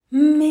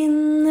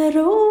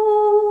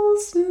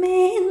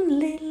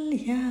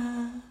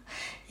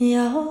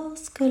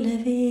skulle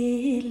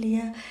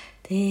vilja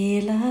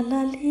dela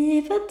alla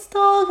livets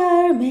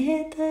dagar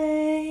med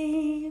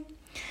dig.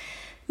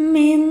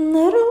 Min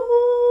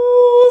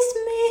ros,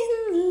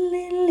 min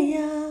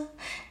lilja,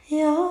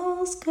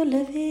 jag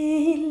skulle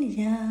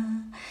vilja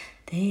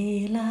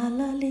dela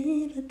alla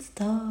livets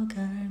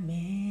dagar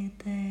med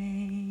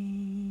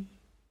dig.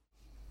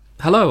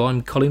 Hello,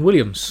 I'm Colin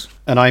Williams.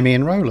 And I'm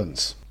Ian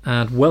Rowlands.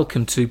 And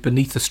welcome to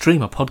Beneath the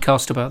Stream, a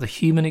podcast about the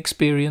human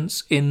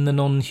experience in the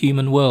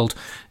non-human world.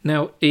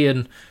 Now,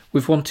 Ian,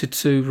 we've wanted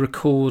to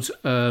record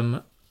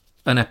an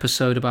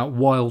episode about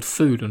wild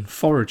food and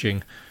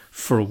foraging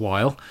for a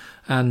while,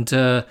 and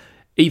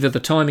either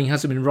the timing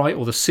hasn't been right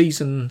or the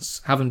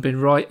seasons haven't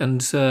been right,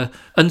 and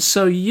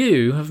so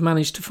you have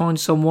managed to find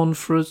someone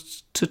for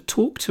us to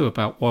talk to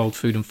about wild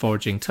food and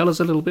foraging. Tell us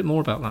a little bit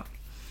more about that.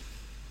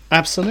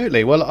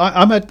 Absolutely. Well,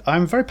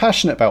 I'm very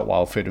passionate about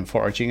wild food and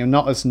foraging. I'm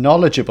not as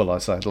knowledgeable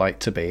as I'd like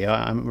to be.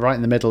 I'm right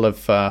in the middle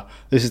of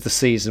this is the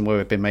season where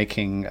we've been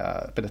making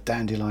a bit of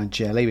dandelion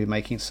jelly. We're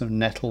making some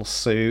nettle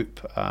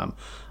soup. I'm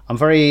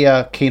very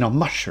keen on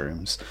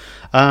mushrooms,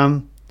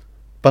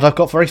 but I've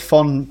got very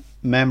fond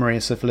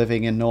memories of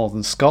living in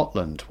northern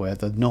Scotland, where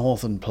the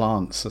northern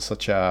plants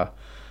are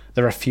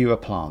there are fewer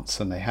plants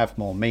and they have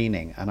more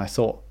meaning. And I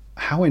thought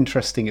how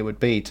interesting it would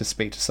be to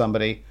speak to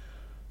somebody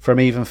from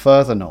even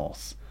further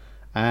north.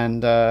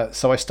 And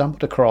so I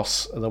stumbled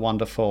across the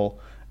wonderful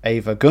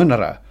Eva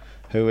Gunnare,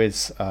 who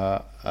is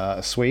a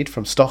Swede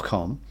from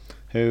Stockholm,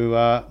 who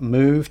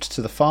moved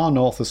to the far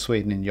north of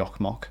Sweden in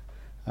Jokkmokk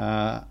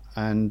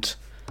and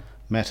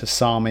met a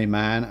Sami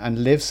man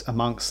and lives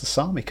amongst the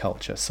Sami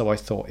culture. So I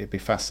thought it'd be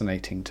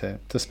fascinating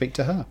to speak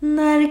to her.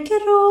 När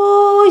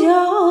grå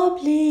jag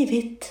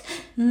blivit,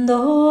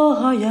 då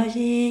har jag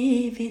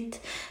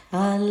givit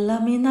alla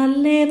mina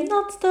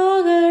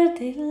levnadsdagar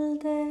till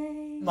dig.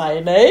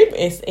 My name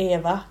is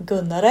Eva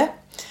Gunnare,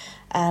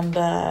 and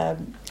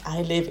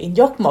I live in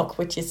Jokkmokk,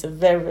 which is a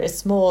very, very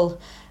small,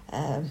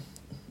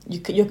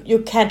 you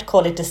can't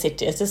call it a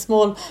city. It's a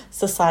small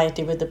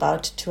society with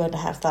about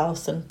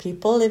 2,500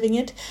 people living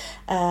in it,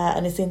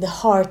 and it's in the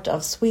heart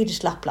of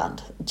Swedish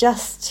Lapland,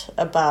 just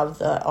above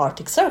the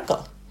Arctic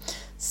Circle.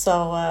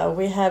 So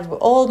we have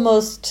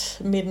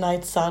almost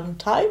midnight sun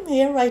time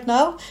here right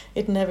now.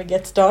 It never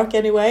gets dark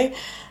anyway,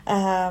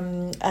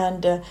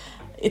 and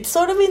it's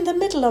sort of in the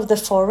middle of the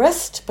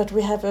forest, but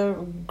we have a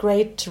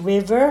great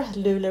river,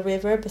 Luleå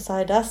River,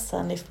 beside us.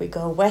 And if I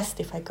go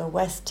west,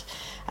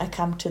 I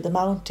come to the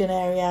mountain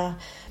area.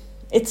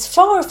 It's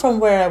far from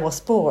where I was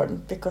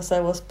born, because I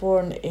was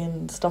born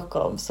in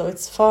Stockholm. So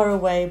it's far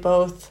away,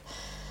 both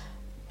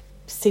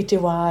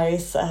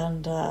city-wise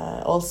and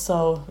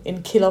also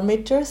in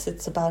kilometers.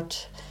 It's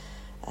about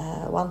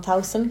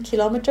 1,000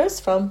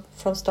 kilometers from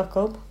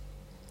Stockholm.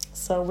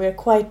 So we're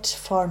quite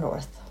far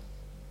north.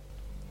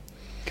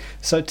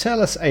 So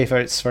tell us, Eva,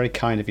 it's very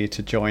kind of you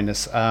to join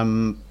us.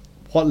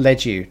 What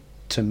led you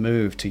to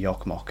move to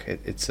Jokkmokk?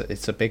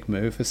 It's a big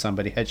move for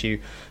somebody. Had you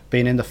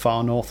been in the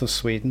far north of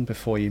Sweden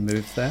before you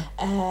moved there?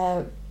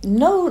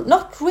 No,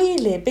 not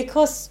really,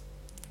 because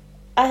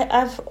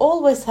I've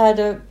always had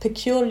a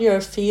peculiar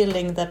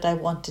feeling that I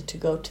wanted to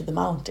go to the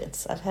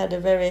mountains. I've had a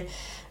very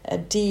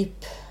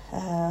deep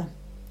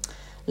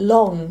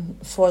long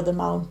for the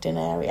mountain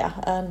area,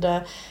 and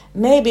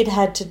maybe it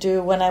had to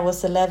do when I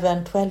was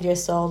 12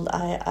 years old.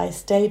 I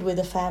stayed with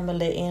a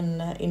family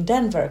in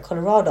Denver,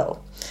 Colorado,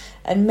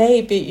 and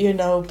maybe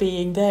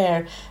being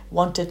there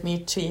wanted me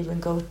to even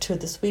go to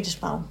the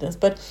Swedish mountains.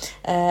 But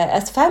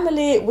as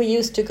family we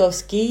used to go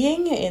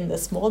skiing in the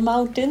small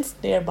mountains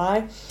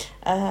nearby,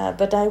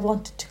 but I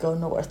wanted to go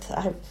north.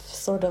 I've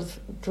sort of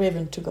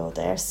driven to go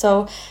there.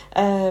 So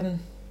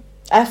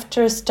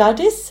after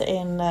studies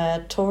in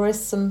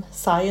tourism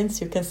science,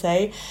 you can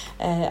say,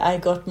 I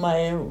got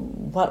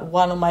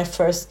one of my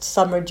first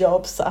summer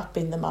jobs up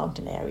in the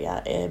mountain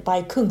area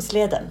by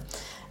Kungsleden,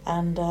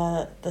 and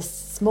the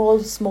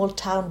small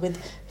town with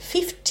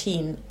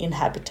 15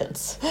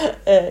 inhabitants.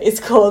 It's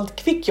called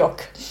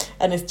Kvikkjokk,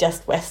 and it's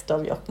just west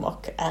of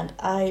Jokkmokk. And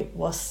I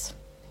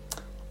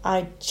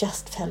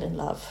just fell in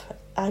love.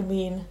 I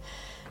mean,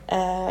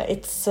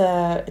 it's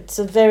a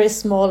very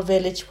small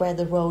village where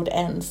the road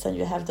ends, and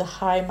you have the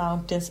high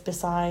mountains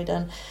beside,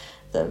 and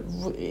the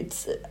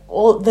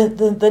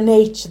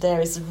nature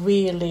there is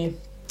really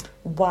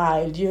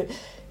wild. You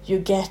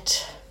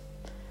get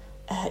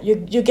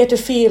a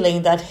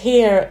feeling that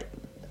here,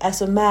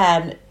 as a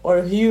man or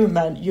a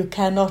human, you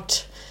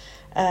cannot.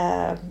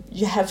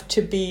 You have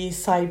to be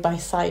side by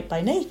side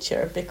by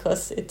nature,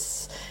 because it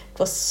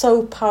was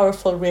so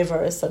powerful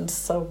rivers and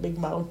so big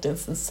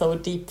mountains and so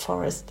deep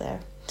forest there.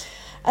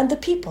 And the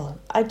people,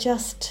 I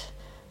just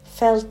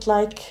felt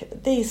like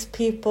these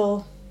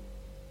people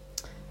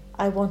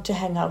I want to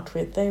hang out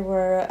with. They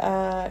were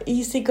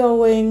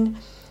easygoing,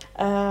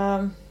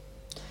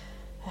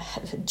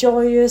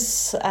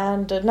 joyous,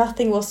 and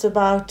nothing was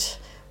about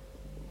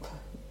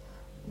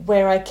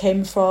where I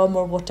came from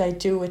or what I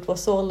do. It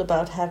was all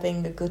about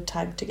having a good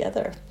time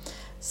together.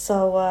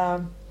 So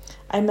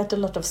I met a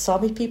lot of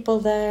Sami people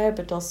there,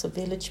 but also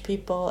village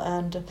people,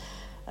 and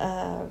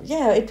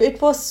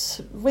it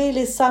was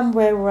really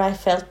somewhere where I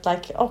felt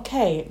like,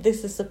 okay,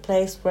 this is a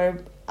place where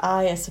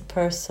I, as a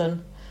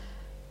person,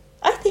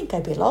 I think I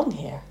belong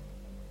here.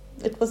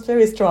 It was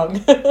very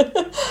strong.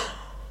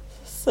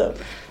 So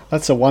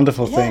that's a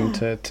wonderful thing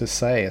to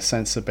say, a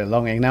sense of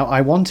belonging. Now,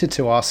 I wanted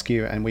to ask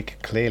you, and we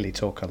could clearly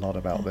talk a lot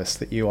about this,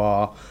 that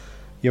you're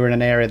in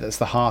an area that's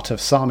the heart of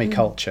Sami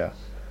culture.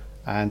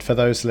 And for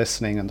those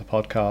listening on the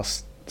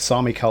podcast,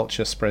 Sami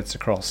culture spreads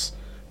across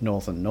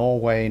northern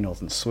Norway,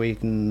 northern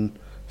Sweden,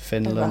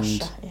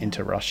 Finland, Russia,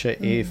 into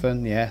Russia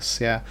even,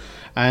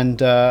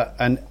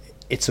 and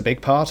it's a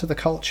big part of the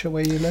culture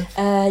where you live.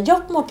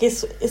 Jokkmokk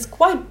is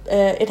quite.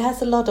 It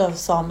has a lot of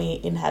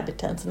Sami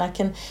inhabitants,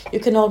 and you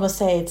can almost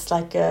say it's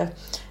like the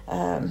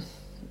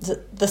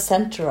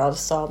center of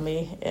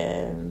Sami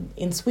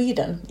in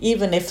Sweden.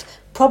 Even if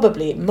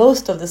probably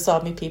most of the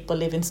Sami people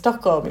live in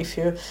Stockholm, if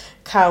you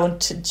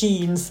count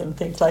genes and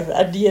things like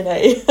that,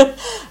 DNA.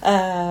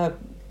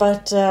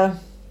 But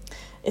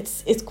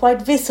it's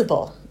quite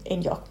visible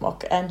in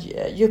Jokkmokk, and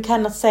you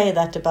cannot say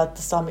that about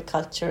the Sami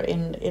culture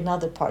in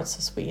other parts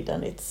of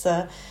Sweden.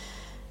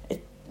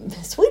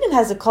 Sweden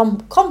has a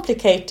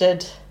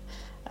complicated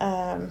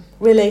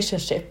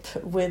relationship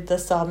with the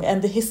Sami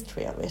and the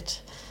history of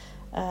it.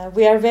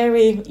 We are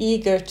very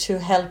eager to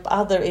help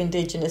other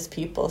indigenous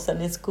peoples,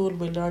 and in school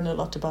we learn a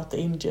lot about the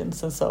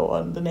Indians and so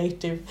on, the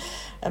Native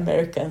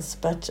Americans,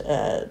 but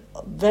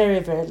very,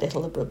 very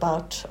little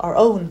about our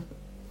own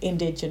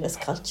indigenous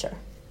culture.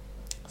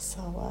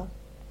 So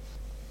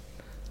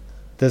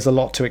there's a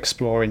lot to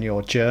explore in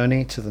your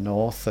journey to the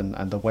north,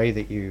 and the way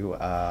that you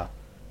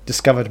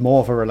discovered more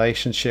of a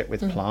relationship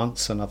with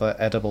plants and other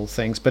edible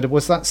things. But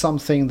was that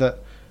something that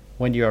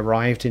when you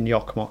arrived in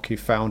Jokkmokk you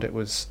found it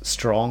was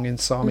strong in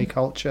Sami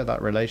culture,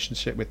 that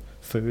relationship with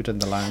food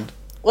and the land?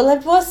 Well,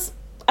 it was.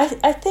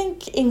 I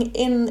think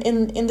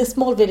in the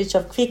small village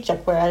of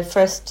Kvikjak, where I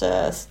first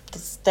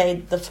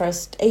stayed the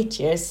first 8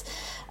 years,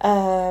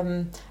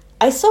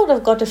 I sort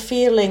of got a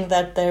feeling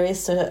that there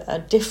is a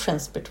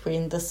difference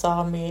between the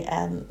Sami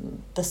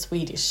and the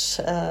Swedish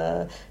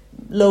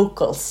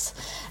locals,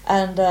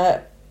 and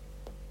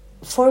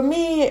for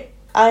me,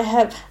 I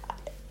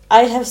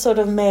have sort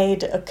of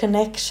made a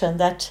connection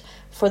that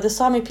for the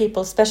Sami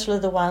people, especially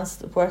the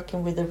ones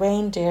working with the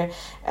reindeer,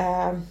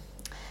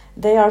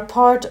 they are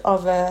part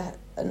of a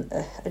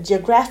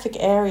geographic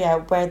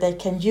area where they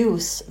can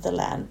use the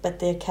land, but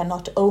they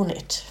cannot own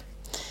it,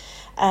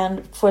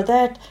 and for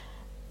that.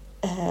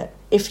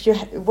 If you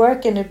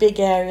work in a big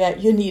area,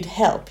 you need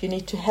help. You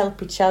need to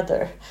help each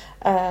other.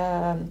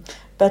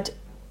 But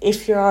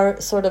if you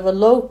are sort of a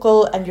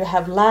local and you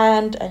have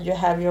land and you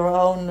have your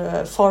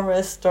own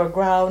forest or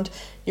ground,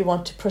 you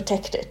want to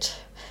protect it.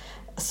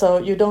 So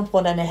you don't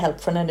want any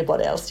help from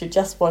anybody else. You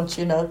just want,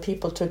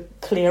 people to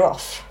clear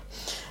off.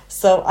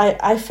 So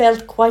I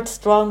felt quite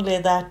strongly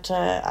that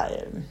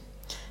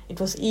it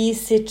was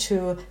easy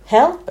to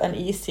help and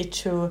easy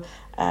to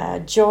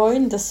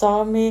join the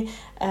Sami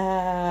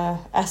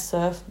as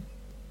a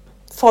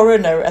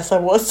foreigner, as I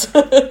was,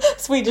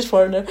 Swedish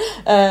foreigner.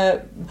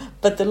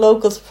 But the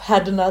locals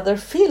had another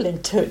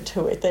feeling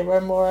to it. They were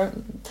more...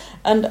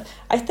 And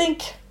I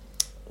think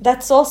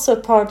that's also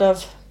part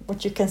of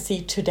what you can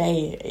see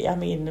today. I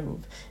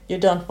mean, you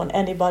don't want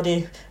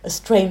anybody, a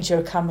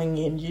stranger coming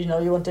in, you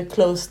want to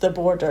close the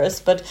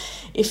borders. But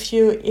if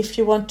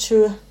you want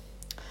to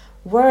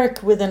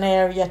work with an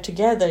area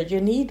together, you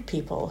need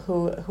people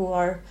who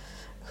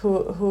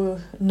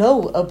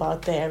know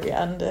about the area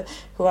and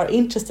who are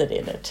interested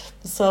in it.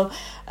 So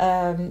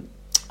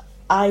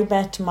I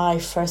met my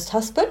first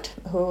husband,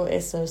 who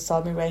is a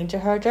Sami reindeer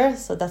herder.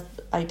 So that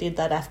I did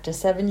that after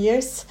 7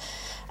 years,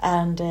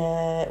 and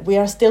we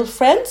are still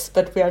friends,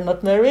 but we are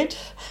not married.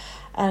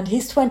 And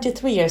he's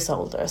 23 years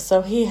older,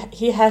 so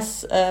he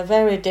has a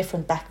very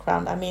different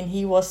background. I mean,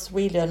 he was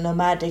really a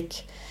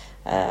nomadic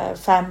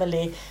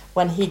family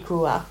when he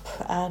grew up,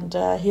 and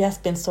he has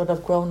been sort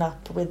of grown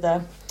up with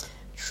the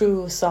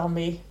true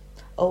Sami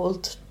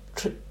old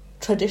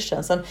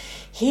traditions, and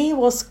he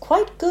was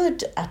quite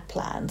good at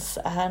plants,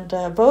 and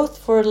both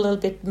for a little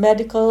bit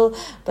medical,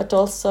 but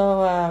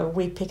also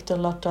we picked a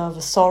lot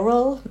of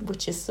sorrel,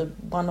 which is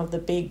one of the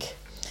big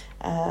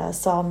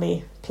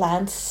Sami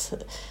plants,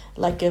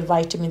 like a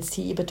vitamin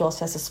C, but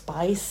also as a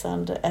spice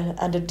and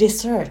a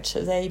dessert.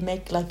 They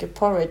make like a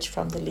porridge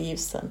from the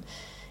leaves and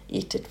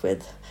eat it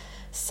with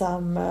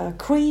some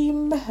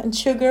cream and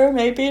sugar,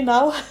 maybe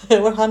now,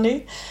 or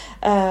honey.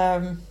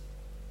 And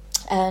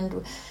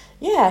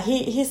yeah,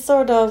 he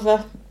sort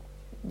of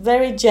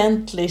very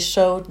gently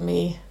showed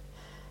me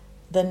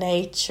the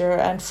nature.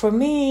 And for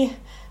me,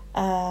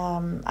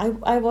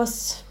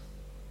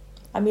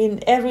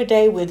 every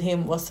day with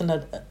him was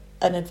an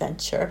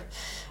adventure.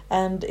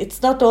 And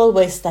it's not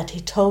always that he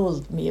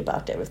told me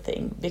about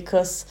everything,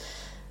 because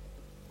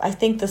I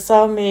think the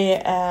Sami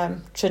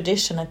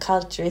tradition and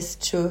culture is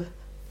to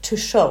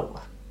show,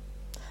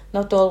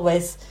 not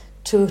always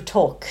to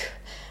talk,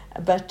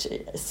 but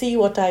see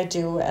what I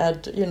do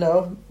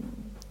and,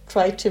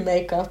 try to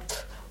make up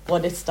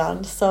what it's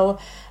done. So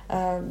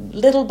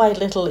little by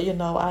little,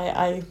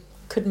 I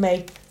could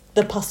make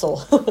the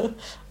puzzle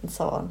and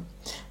so on.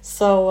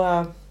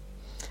 So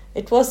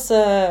it was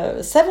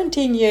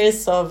 17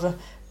 years of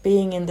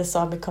being in the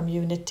Sami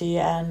community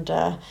and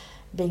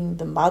being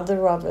the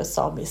mother of a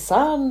Sami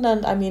son.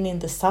 And I mean, in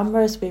the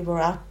summers we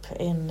were up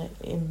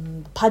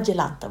in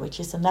Padjelanta, which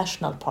is a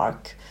national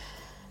park,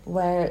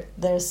 where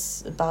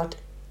there's about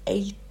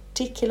 80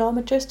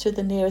 kilometers to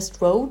the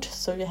nearest road.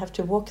 So you have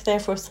to walk there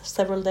for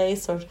several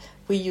days, or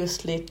we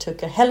usually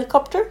took a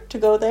helicopter to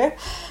go there.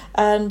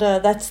 And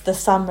that's the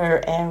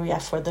summer area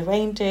for the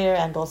reindeer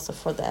and also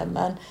for them.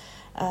 And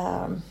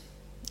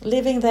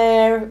living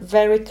there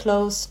very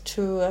close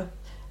to,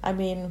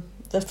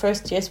 the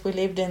first years we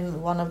lived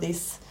in one of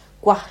these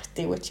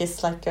guahti, which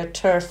is like a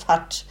turf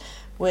hut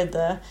with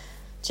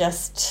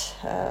just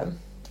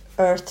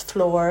earth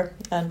floor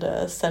and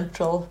a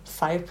central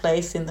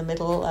fireplace in the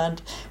middle,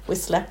 and we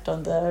slept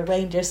on the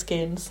reindeer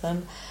skins.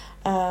 And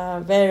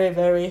very,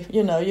 very,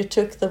 you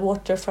took the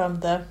water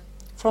from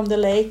the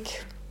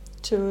lake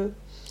to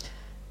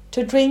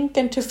drink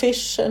and to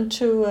fish and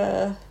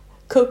to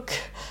cook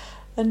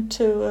and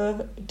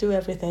to do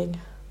everything.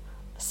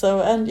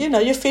 So, and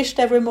you fished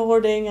every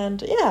morning,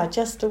 and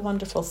just a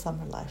wonderful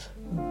summer life.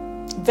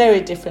 Very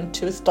different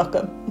to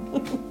Stockholm.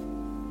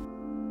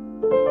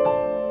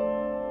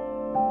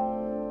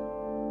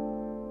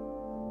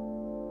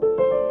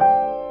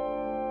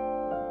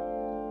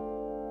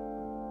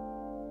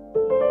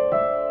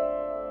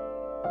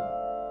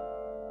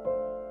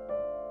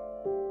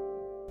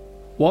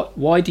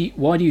 Why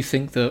do you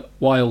think that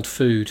wild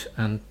food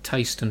and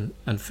taste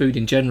and food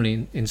in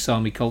generally in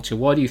Sami culture,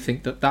 why do you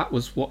think that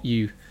was what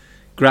you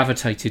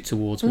gravitated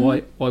towards?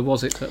 Why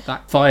was it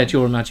that fired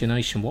your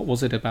imagination? What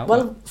was it about that?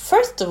 Well,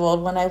 first of all,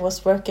 when I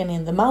was working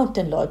in the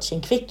mountain lodge in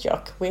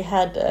Kvikkjokk, we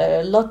had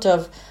a lot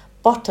of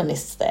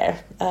botanists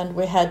there, and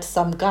we had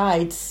some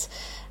guides.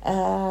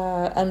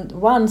 And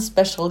one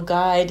special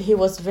guide, he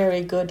was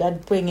very good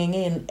at bringing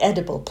in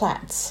edible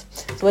plants.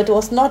 So it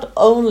was not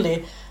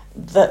only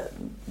the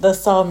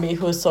Sami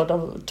who sort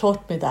of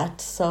taught me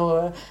that.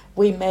 So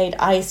we made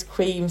ice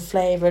cream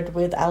flavored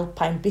with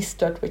alpine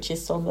biscuit, which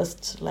is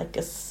almost like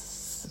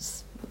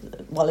it's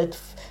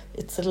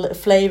a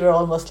flavor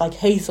almost like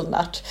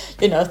hazelnut,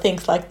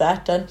 things like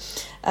that.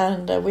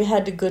 And we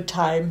had a good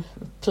time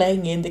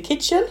playing in the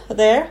kitchen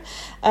there.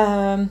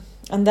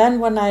 And then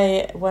when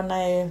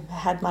I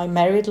had my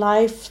married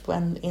life,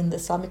 when in the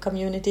Sami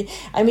community,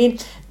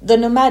 the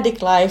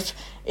nomadic life,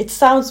 it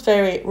sounds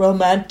very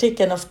romantic,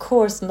 and of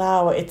course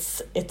now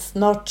it's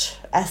not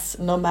as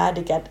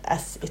nomadic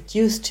as it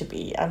used to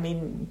be.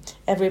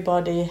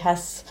 Everybody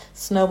has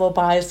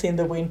snowmobiles in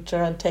the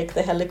winter and take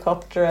the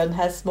helicopter and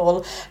has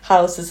small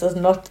houses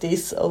and not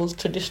these old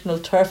traditional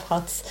turf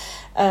huts.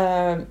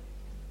 They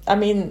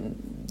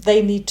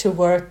need to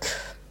work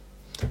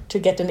to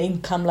get an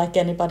income like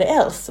anybody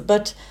else,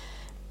 but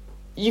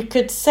you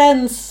could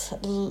sense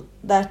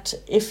that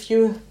if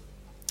you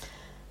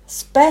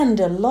spend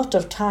a lot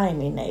of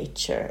time in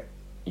nature,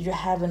 you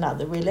have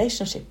another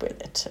relationship with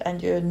it,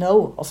 and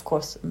of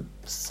course,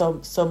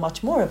 so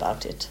much more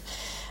about it.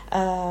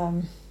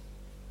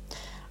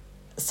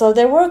 So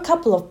there were a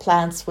couple of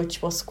plants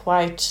which was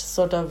quite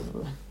sort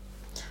of,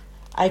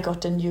 I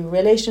got a new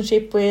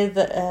relationship with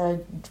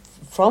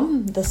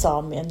from the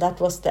Sami, and that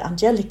was the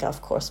Angelica,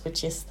 of course,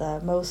 which is the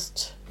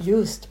most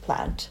used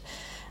plant.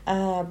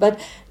 But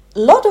a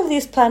lot of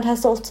these plants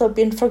has also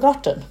been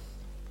forgotten.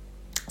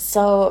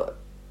 So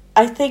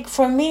I think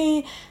for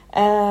me,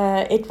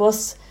 it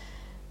was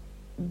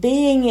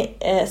being,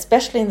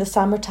 especially in the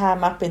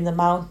summertime up in the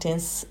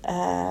mountains,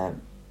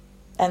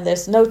 and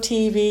there's no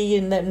TV,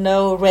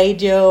 no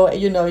radio,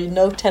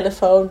 no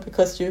telephone,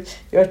 because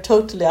you're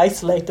totally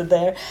isolated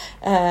there.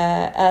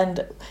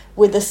 And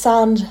with the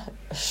sun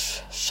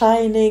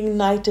shining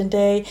night and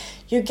day,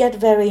 you get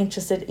very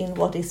interested in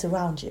what is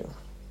around you.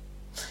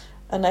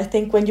 And I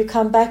think when you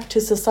come back to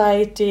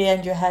society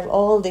and you have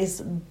all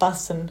this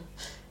buzz and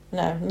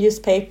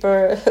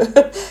newspaper,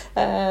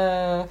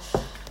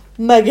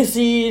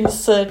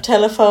 magazines,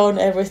 telephone,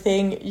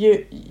 everything,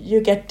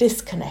 you get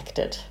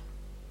disconnected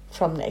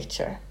from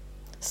nature.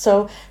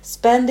 So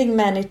spending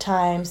many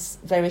times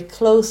very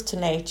close to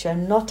nature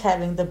and not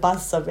having the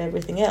buzz of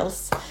everything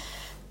else,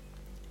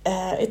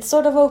 it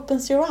sort of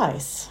opens your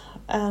eyes.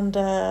 And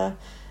there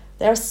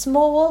are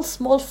small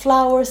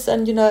flowers,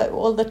 and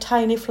all the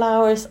tiny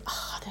flowers,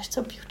 they're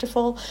so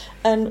beautiful.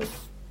 And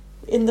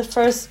in the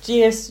first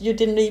years you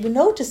didn't even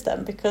notice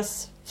them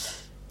because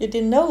you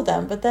didn't know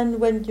them, but then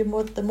when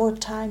the more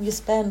time you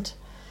spend,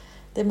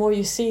 the more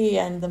you see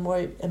and the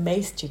more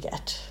amazed you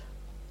get.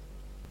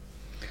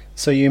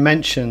 So you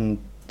mentioned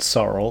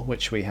sorrel,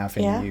 which we have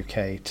in the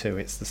UK too.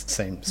 It's the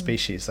same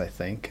species, I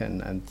think,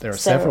 and there are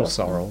several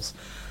sorrels.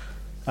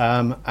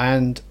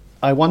 And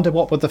I wonder,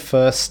 what were the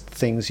first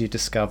things you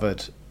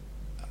discovered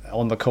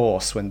on the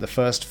course, when the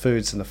first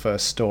foods and the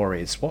first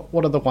stories?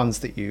 What are the ones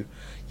that you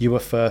were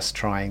first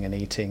trying and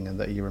eating and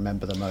that you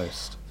remember the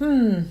most?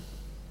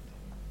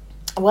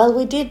 Well,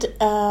 we did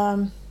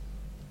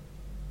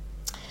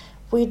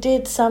we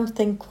did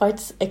something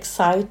quite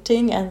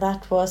exciting, and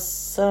that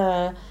was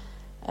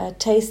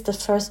taste the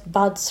first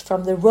buds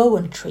from the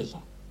rowan tree.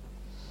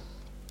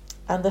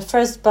 And the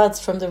first buds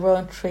from the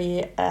rowan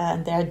tree,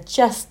 and they're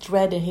just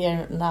ready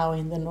here now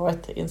in the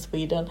north in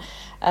Sweden.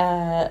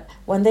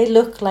 When they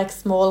look like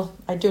small,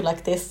 I do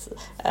like this,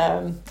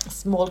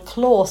 small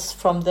claws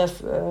from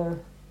the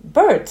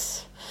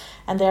birds,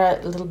 and they're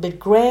a little bit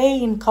gray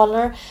in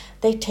color,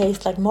 they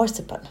taste like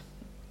marzipan.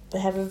 They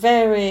have a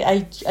very,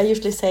 I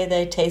usually say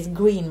they taste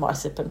green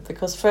marzipan,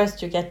 because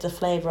first you get the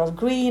flavor of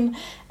green,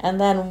 and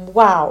then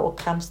wow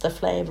comes the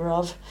flavor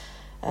of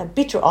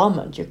bitter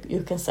almond,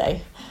 you can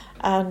say.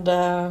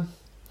 And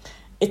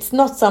it's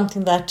not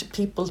something that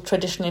people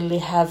traditionally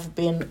have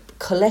been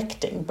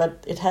collecting,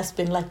 but it has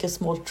been like a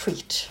small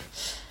treat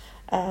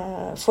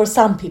for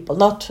some people,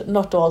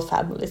 not all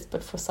families,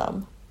 but for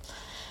some.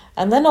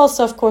 And then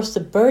also, of course, the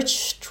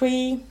birch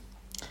tree.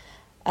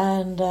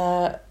 And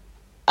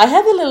I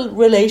have a little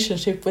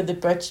relationship with the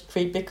birch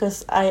tree,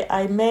 because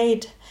I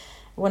made,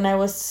 when I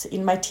was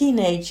in my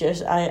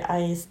teenagers,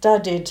 I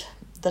studied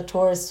the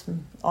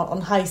tourism on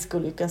high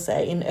school, you can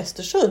say, in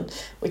Östersund,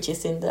 which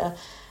is in the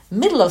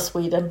middle of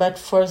Sweden, but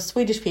for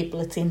Swedish people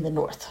it's in the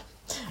north.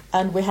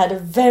 And we had a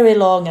very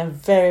long and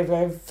very,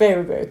 very,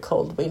 very, very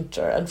cold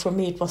winter, and for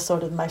me it was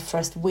sort of my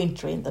first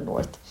winter in the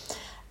north.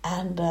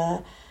 And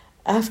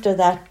after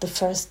that, the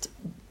first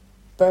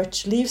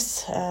birch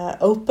leaves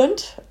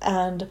opened,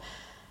 and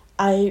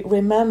I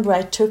remember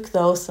I took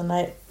those and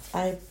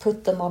I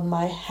put them on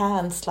my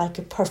hands like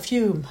a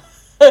perfume.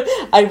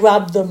 I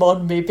rubbed them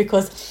on me,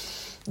 because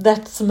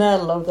that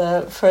smell of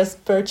the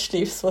first birch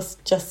leaves was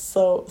just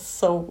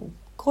so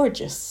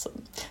gorgeous.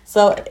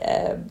 So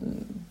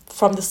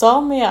from the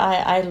Sami,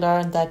 I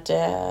learned that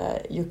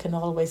you can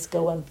always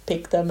go and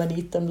pick them and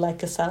eat them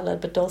like a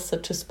salad, but also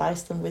to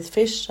spice them with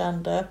fish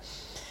and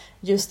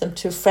use them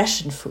to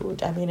freshen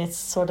food. I mean, it's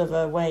sort of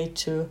a way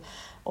to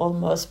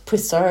almost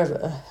preserve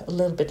a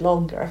little bit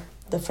longer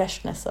the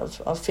freshness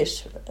of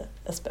fish,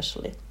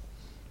 especially.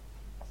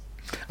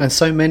 And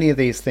so many of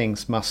these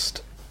things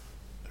must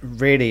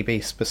really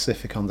be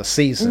specific on the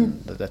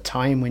season, the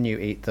time when you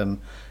eat them,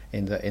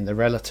 in the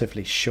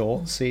relatively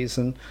short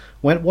season.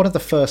 What are the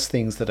first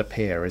things that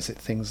appear? Is it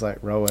things like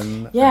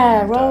rowan?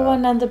 Yeah,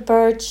 rowan and the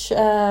birch.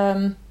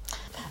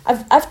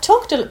 I've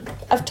talked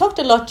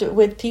a lot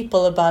with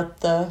people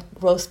about the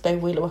rosebay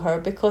willow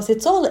herb, because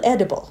it's all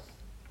edible,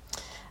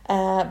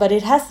 but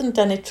it hasn't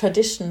any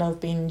tradition of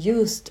being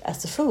used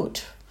as a food.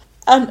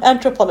 An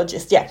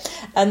anthropologist, yeah.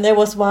 And there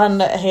was one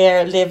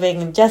here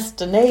living,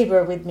 just a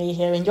neighbor with me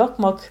here in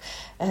Jokkmokk,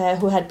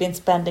 who had been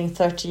spending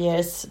 30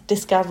 years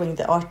discovering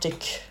the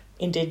Arctic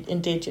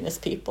indigenous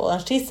people.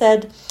 And she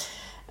said,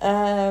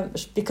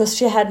 because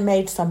she had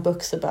made some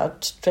books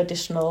about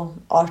traditional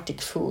Arctic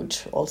food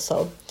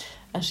also,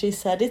 and she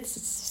said it's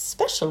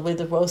special with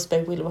the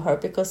rosebay willow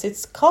herb, because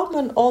it's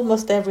common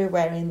almost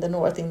everywhere in the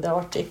north, in the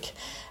Arctic,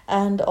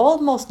 and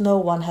almost no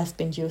one has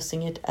been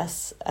using it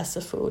as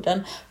a food.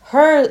 And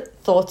her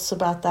thoughts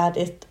about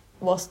that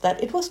was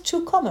that it was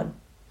too common.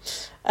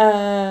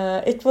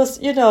 It was,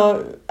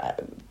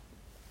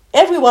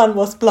 everyone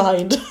was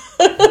blind.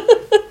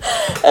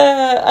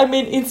 I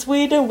mean, in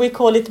Sweden we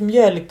call it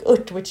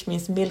mjölkört, which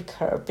means milk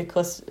herb,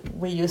 because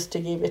we used to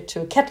give it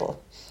to cattle,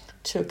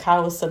 to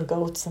cows and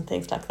goats and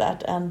things like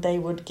that, and they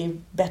would give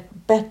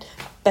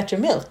better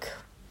milk.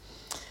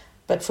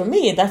 But for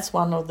me, that's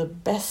one of the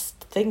best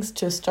things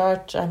to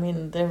start. I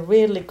mean, they're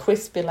really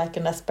crispy like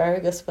an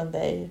asparagus when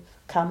they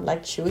come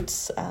like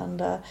shoots,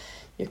 and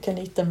you can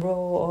eat them raw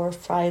or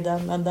fry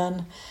them, and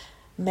then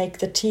make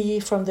the tea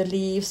from the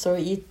leaves or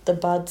eat the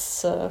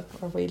buds, are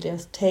really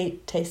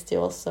tasty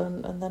also,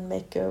 and then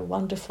make a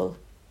wonderful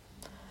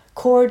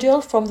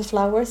cordial from the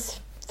flowers,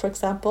 for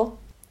example.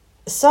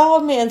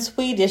 Sami and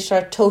Swedish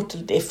are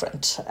totally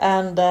different,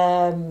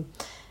 and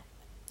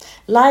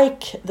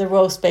like the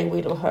rosebay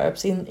willow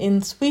herbs,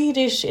 in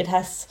Swedish it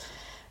has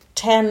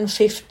 10,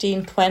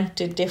 15,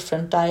 20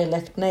 different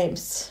dialect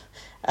names.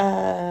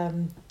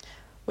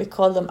 We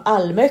call them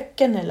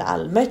almöcken eller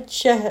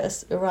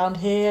almötche around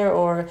here,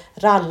 or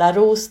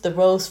rallaros, the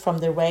rose from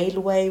the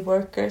railway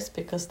workers,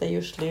 because they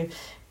usually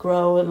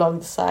grow along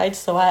the sides.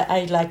 So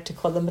I like to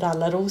call them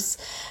rallaros.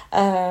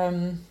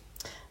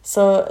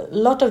 So a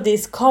lot of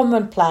these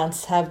common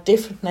plants have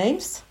different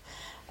names.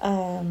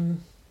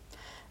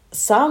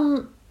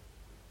 Some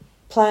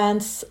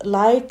plants,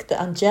 like the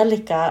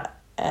angelica,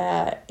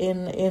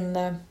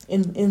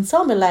 in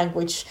Sami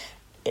language,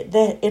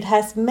 it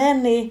has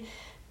many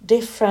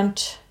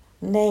different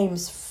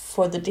names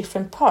for the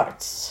different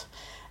parts.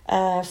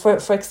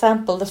 For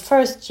example, the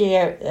first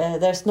year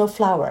there's no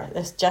flower,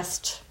 there's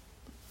just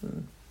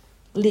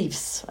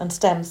leaves and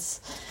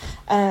stems,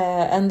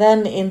 and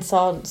then in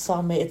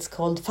Sami it's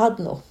called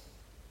fadno.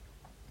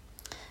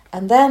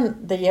 And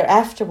then the year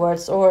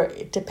afterwards, or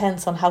it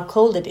depends on how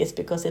cold it is,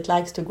 because it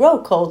likes to grow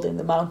cold in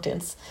the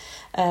mountains,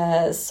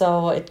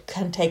 so it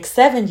can take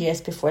 7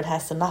 years before it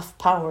has enough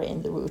power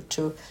in the root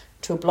to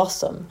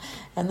blossom,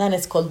 and then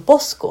it's called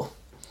bosco.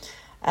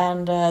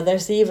 And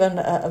there's even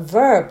a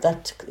verb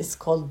that is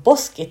called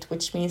boskit,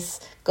 which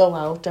means go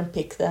out and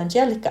pick the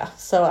angelica.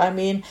 So, I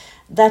mean,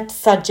 that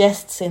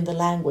suggests in the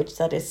language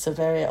that it's a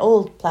very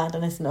old plant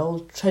and it's an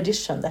old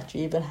tradition that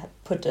you even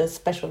put a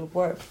special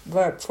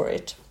verb for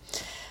it.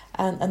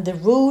 And the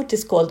root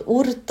is called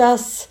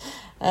urtas,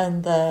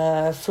 and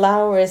the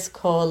flower is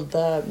called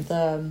the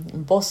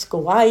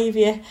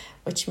boskovaivie,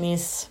 which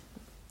means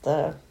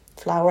the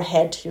flower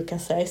head, you can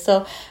say.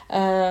 So,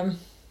 there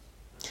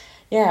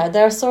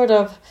are sort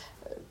of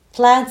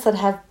plants that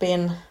have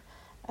been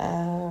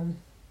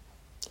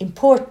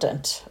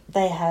important.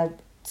 They have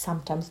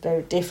sometimes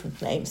very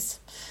different names,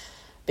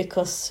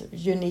 because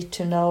you need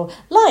to know,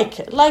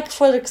 like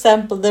for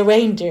example, the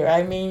reindeer.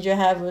 I mean, you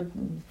have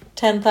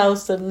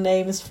 10,000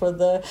 names for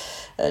the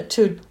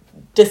to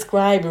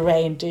describe a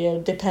reindeer,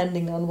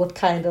 depending on what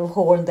kind of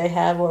horn they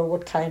have or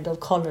what kind of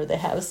color they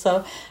have.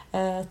 So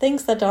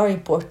things that are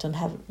important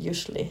have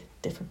usually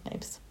different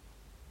names.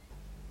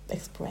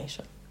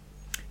 Exploration.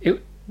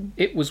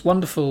 It was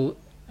wonderful,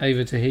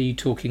 Eva, to hear you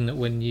talking that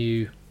when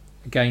you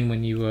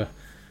were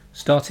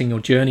starting your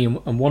journey,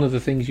 and one of the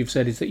things you've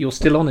said is that you're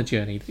still on a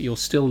journey, that you're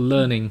still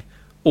learning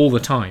all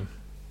the time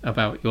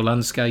about your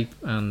landscape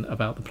and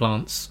about the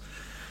plants.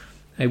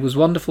 It was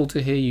wonderful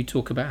to hear you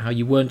talk about how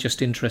you weren't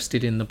just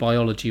interested in the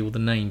biology or the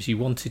names. You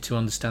wanted to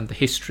understand the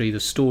history,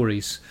 the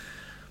stories,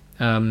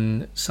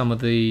 some of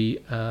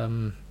the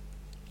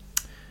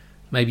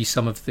maybe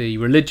some of the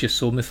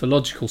religious or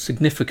mythological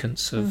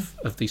significance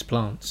of these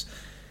plants.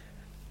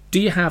 Do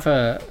you have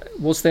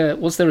was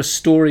there a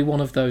story,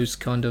 one of those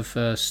kind of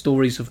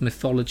stories of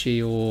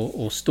mythology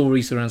or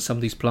stories around some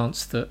of these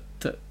plants that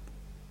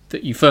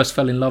you first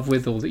fell in love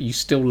with or that you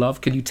still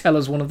love? Can you tell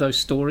us one of those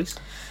stories?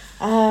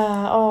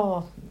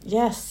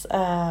 Yes.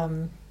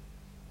 Well,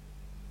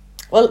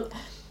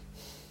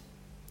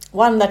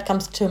 one that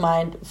comes to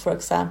mind, for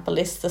example,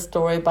 is the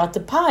story about the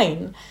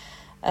pine.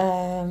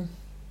 The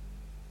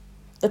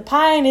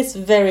pine is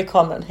very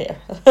common here.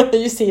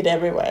 You see it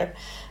everywhere.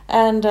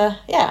 And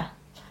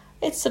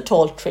it's a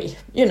tall tree,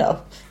 you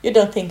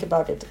don't think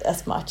about it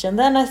as much. And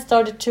then I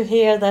started to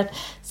hear that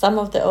some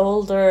of the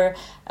older,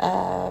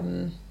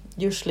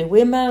 usually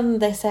women,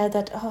 they said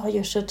that,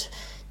 you should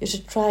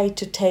try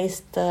to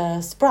taste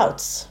the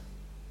sprouts.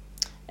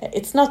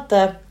 It's not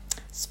the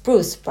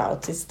spruce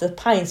sprout, it's the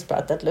pine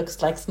sprout that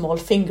looks like small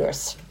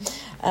fingers.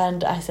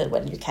 And I said,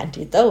 well, you can't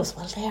eat those.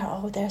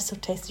 Well, they're so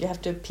tasty. You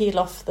have to peel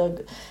off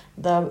the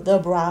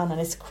brown,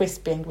 and it's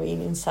crispy and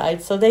green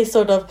inside. So they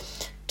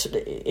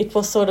it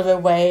was sort of a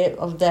way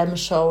of them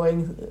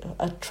showing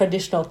a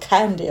traditional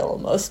candy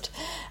almost.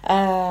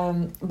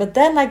 But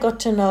then I got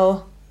to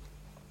know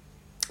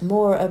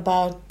more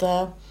about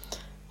the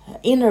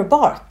inner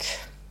bark.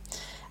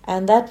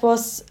 And that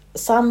was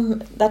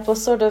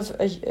sort of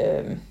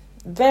a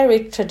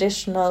very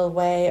traditional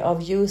way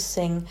of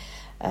using.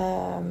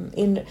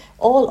 In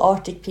all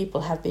Arctic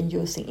people have been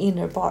using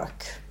inner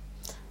bark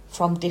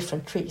from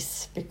different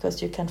trees,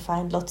 because you can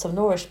find lots of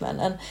nourishment.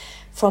 And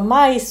from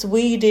my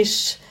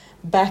Swedish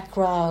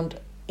background,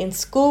 in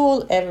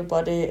school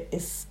everybody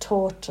is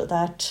taught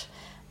that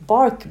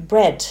bark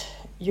bread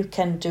you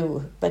can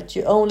do, but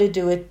you only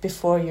do it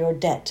before you're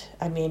dead.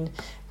 I mean,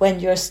 when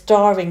you're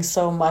starving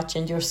so much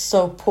and you're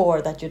so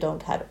poor that you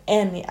don't have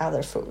any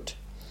other food.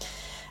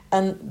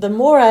 And the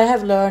more I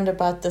have learned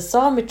about the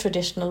Sami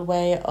traditional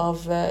way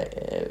of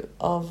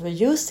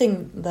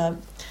using the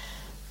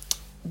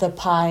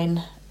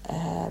pine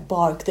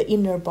bark, the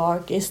inner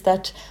bark, is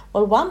that,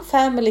 well, one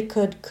family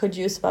could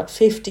use about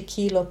 50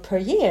 kilo per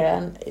year,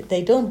 and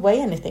they don't weigh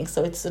anything,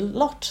 so it's a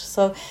lot.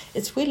 So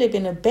it's really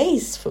been a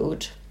base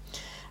food.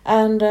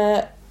 And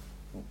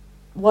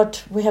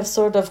what we have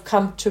sort of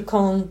come to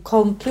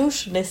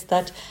conclusion is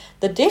that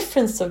the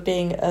difference of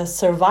being a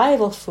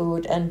survival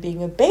food and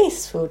being a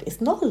base food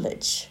is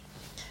knowledge.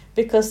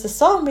 Because the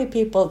Sami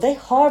people, they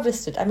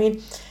harvested. I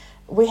mean,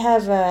 we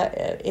have,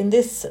 in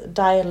this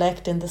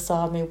dialect in the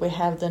Sami, we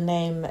have the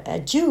name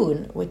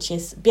June, which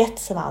is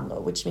Bjetsemano,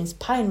 which means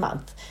pine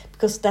month,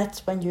 because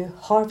that's when you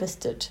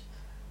harvested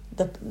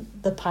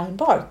the pine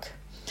bark.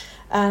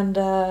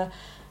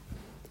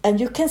 And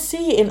you can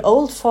see in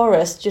old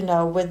forest,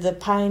 with the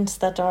pines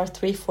that are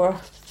 300,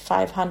 400,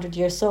 500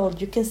 years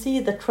old, you can see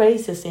the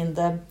traces in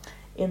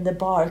the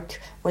bark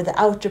where the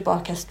outer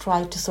bark has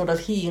tried to sort of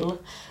heal.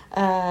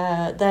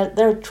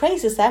 There are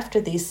traces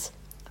after this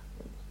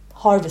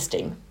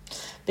harvesting,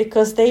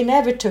 because they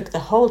never took the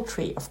whole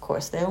tree, of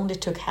course. They only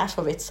took half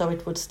of it so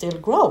it would still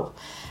grow.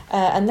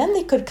 And then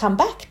they could come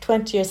back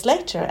 20 years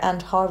later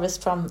and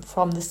harvest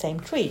from the same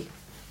tree.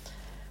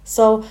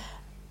 So,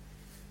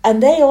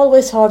 and they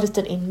always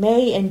harvested in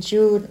May and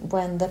June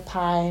when the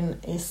pine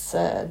is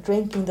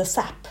drinking the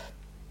sap.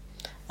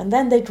 And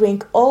then they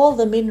drink all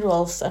the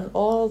minerals and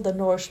all the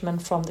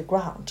nourishment from the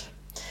ground.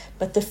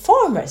 But the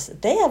farmers,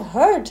 they have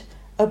heard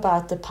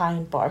about the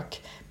pine bark,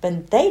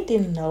 but they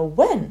didn't know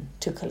when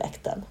to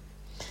collect them.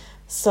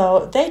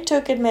 So they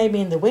took it maybe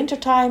in the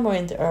wintertime or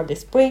in the early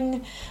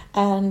spring,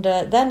 and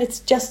then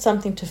it's just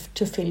something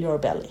to fill your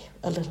belly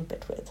a little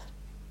bit with.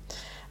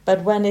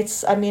 But when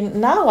it's, I mean,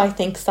 now I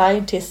think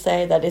scientists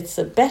say that it's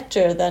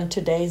better than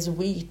today's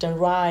wheat and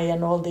rye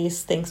and all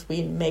these things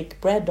we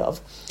make bread of.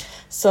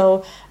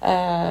 So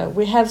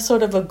we have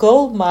sort of a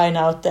gold mine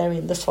out there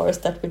in the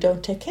forest that we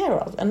don't take care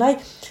of. And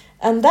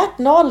that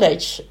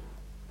knowledge,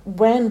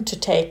 when to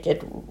take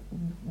it,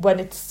 when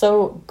it's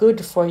so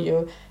good for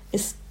you,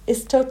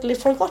 is totally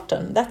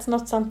forgotten. That's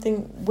not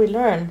something we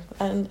learn.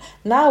 And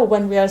now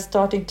when we are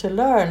starting to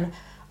learn,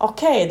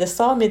 okay, the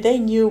Sami, they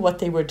knew what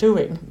they were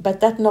doing,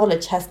 but that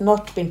knowledge has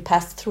not been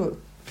passed through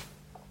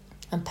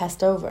and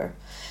passed over.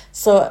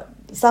 So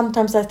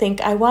sometimes I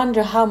think, I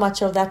wonder how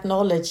much of that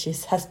knowledge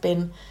has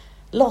been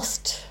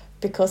lost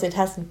because it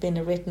hasn't been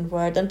a written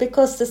word, and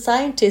because the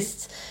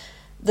scientists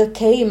that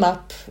came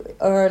up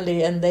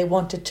early and they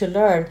wanted to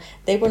learn,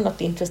 they were not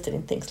interested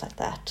in things like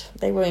that.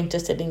 They were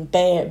interested in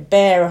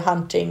bear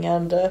hunting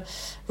and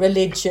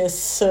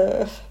religious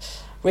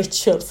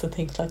rituals and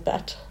things like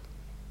that.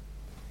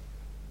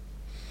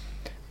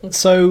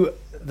 So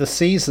the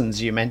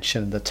seasons you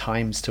mentioned, the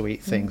times to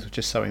eat things, which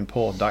is so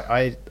important.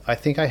 I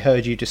think I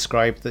heard you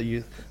describe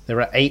that there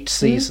are 8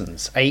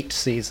 seasons, 8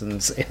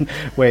 seasons in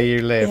where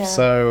you live. Yeah.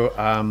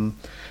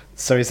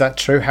 So is that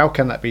true? How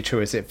can that be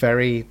true? Is it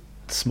very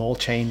small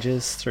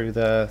changes through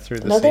the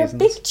seasons? No, there are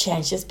big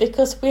changes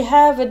because we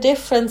have a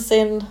difference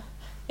in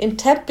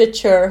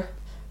temperature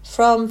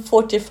from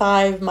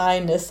 45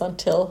 minus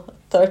until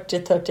 30,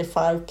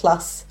 35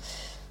 plus.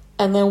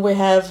 And then we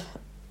have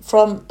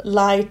from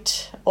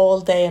light all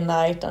day and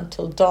night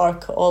until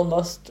dark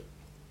almost,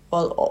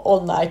 well,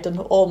 all night and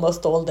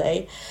almost all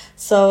day.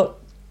 So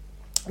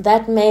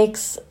that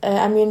makes,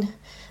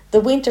 the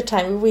winter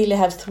time, we really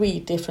have 3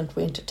 different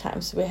winter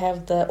times. We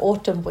have the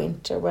autumn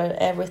winter where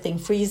everything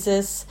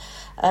freezes,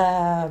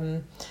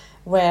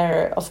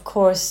 where of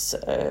course,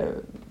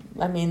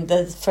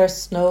 the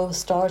first snow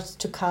starts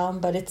to come,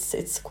 but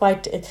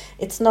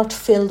it's not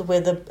filled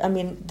with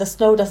the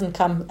snow doesn't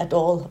come at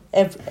all,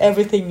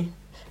 everything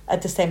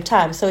at the same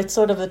time. So it's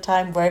sort of a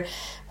time where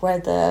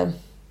the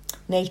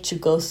nature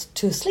goes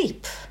to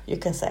sleep, you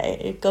can say.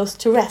 It goes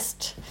to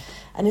rest.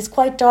 And it's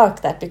quite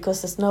dark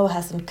because the snow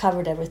hasn't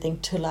covered everything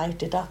to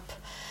light it up.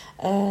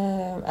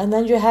 And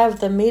then you have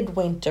the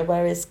midwinter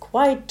where it's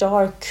quite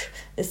dark.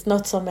 It's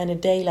not so many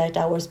daylight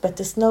hours, but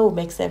the snow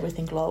makes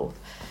everything glow.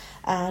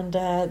 And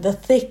the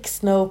thick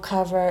snow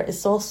cover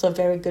is also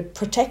very good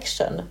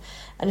protection.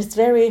 And it's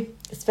very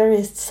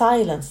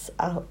silence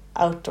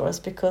outdoors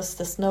because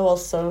the snow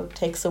also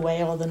takes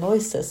away all the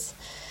noises.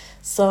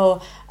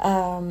 So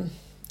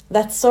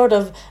that's sort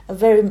of a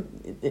very,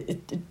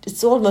 it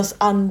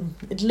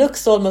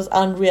looks almost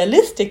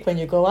unrealistic when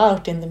you go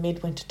out in the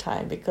midwinter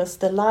time because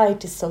the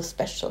light is so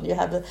special. You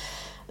have a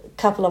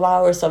couple of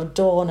hours of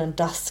dawn and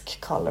dusk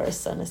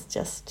colors and it's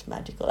just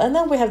magical. And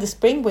then we have the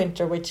spring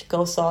winter, which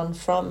goes on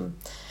from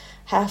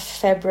half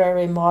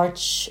February,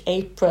 March,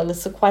 April.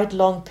 It's a quite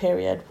long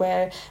period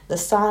where the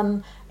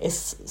sun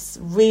is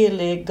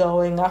really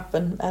going up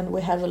and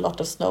we have a lot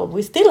of snow.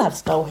 We still have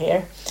snow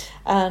here.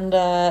 And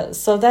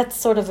so that's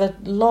sort of a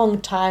long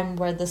time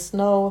where the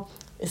snow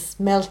is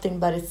melting,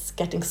 but it's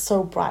getting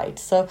so bright.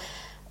 So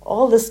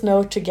all the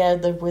snow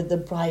together with the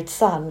bright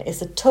sun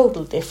is a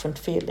total different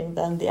feeling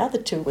than the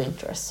other 2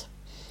 winters.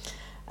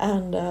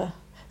 And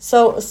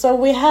so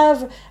we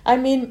have,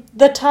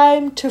 the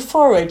time to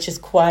forage is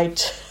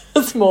quite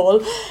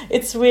small.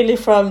 It's really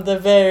from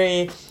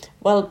the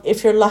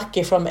if you're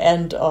lucky, from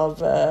end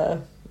of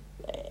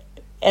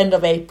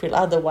April,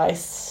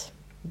 otherwise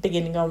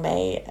beginning of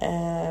May,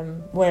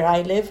 where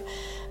I live,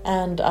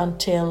 and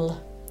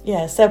until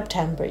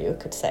September, you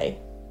could say.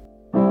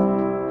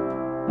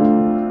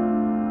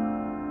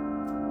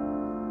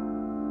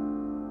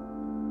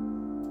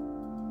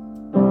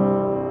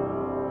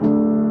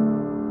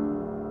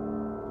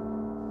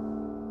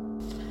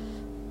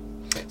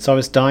 So I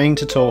was dying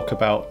to talk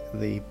about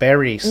the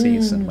berry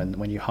season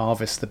when you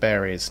harvest the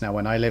berries. Now,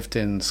 when I lived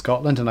in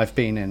Scotland, and I've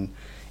been in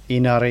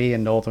Inari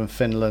in northern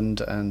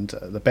Finland, and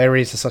the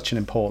berries are such an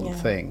important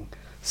thing.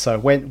 So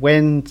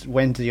when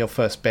do your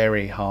first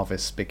berry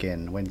harvest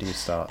begin? When do you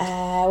start?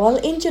 Well,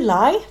 in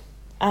July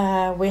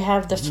we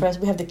have the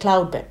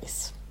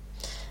cloudberries,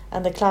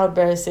 and the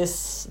cloudberries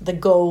is the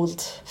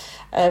gold,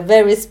 a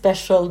very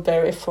special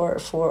berry for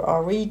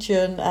our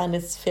region, and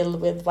it's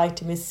filled with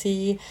vitamin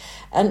C,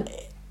 and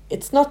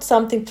it's not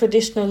something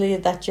traditionally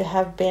that you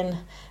have been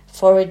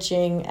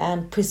foraging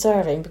and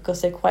preserving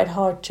because they're quite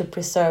hard to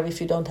preserve if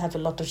you don't have a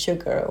lot of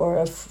sugar or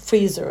a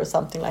freezer or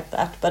something like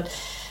that. But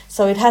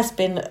so it has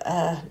been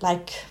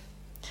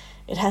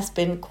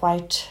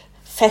quite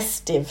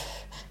festive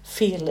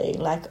feeling,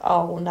 like,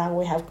 oh, now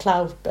we have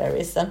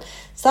cloudberries. And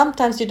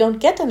sometimes you don't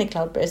get any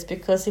cloudberries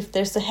because if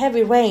there's a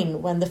heavy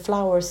rain when the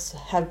flowers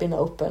have been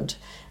opened,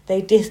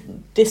 they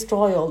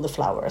destroy all the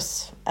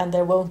flowers and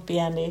there won't be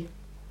any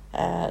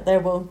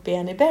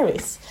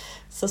berries.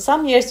 So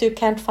some years you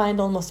can't find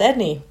almost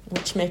any,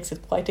 which makes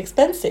it quite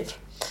expensive.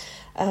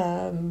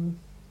 And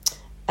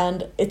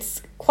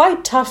it's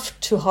quite tough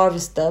to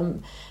harvest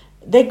them.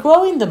 They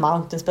grow in the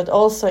mountains, but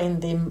also in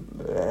the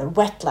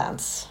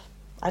wetlands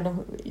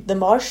the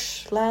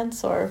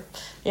marshlands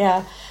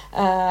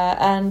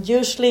and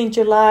usually in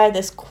July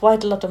there's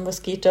quite a lot of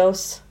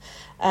mosquitoes,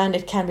 and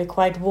it can be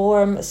quite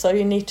warm, so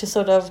you need to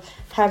sort of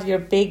have your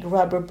big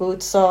rubber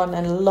boots on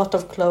and a lot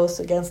of clothes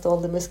against all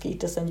the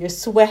mosquitoes, and you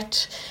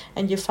sweat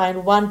and you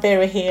find one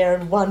berry here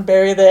and one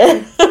berry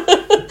there.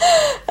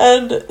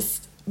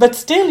 But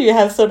still you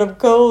have sort of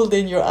gold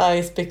in your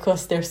eyes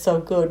because they're so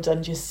good,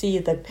 and you see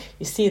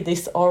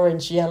this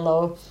orange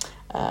yellow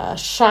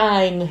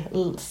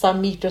shine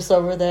some meters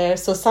over there.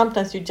 So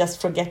sometimes you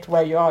just forget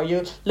where you are.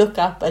 You look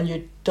up and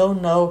you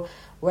don't know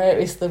where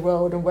is the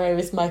road and where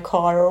is my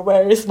car or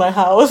where is my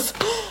house.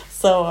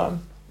 So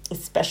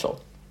it's special.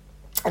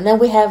 And then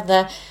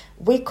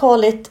we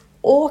call it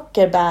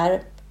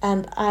åkerbär,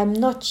 and I'm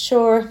not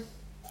sure,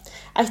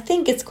 I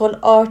think it's called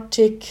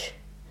Arctic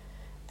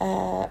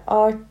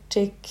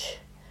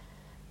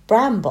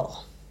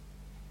bramble.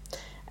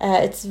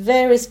 It's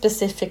very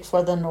specific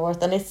for the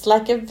north, and it's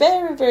like a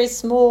very, very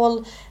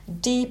small,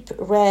 deep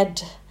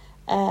red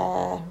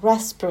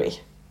raspberry.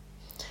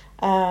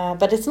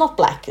 But it's not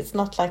black. It's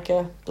not like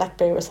a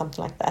blackberry or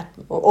something like that,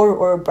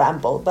 or a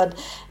bramble.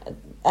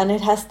 And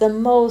it has the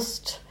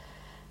most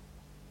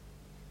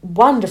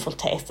wonderful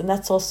taste, and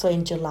that's also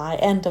in July,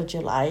 end of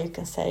July, you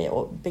can say,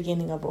 or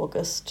beginning of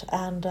August.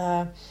 And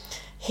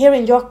here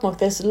in Jokkmokk,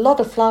 there's a lot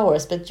of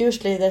flowers, but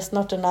usually there's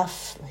not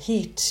enough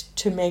heat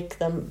to make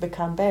them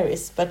become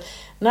berries. But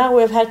now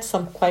we've had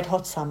some quite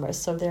hot summers,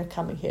 so they're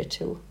coming here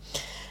too.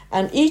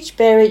 And each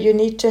berry, you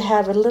need to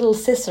have a little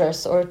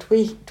scissors or a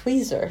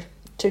tweezer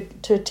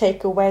to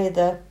take away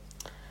the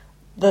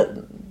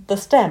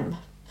stem,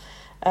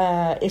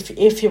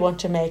 if you want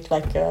to make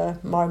like a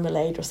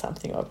marmalade or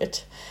something of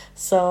it.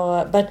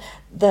 So, but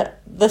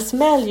the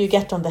smell you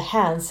get on the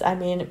hands, I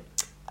mean,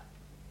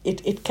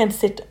 it can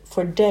sit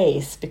for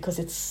days because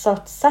it's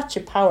such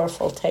a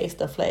powerful taste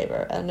and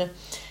flavor, and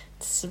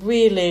it's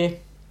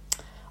really.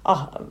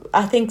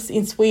 I think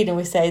in Sweden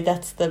we say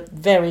that's the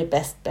very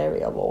best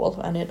berry of all,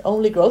 and it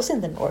only grows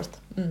in the north.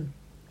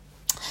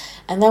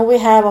 And then we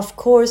have, of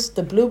course,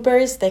 the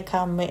blueberries. They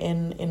come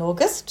in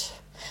August.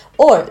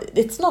 Or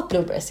it's not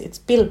blueberries, it's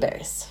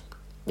bilberries.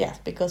 Yes,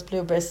 because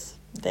blueberries,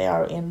 they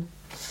are in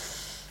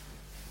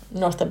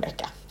North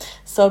America.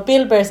 So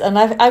bilberries, and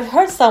I've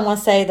heard someone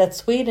say that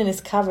Sweden is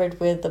covered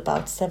with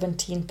about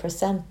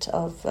 17%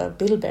 of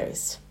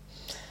bilberries.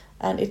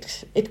 And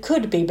it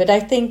could be, but I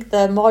think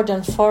the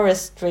modern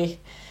forestry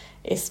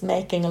is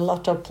making a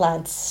lot of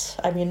plants.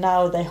 I mean,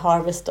 now they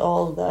harvest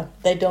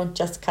they don't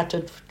just cut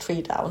a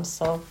tree down,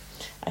 so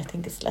I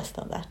think it's less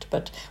than that,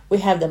 but we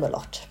have them a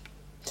lot.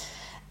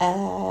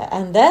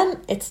 And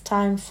then it's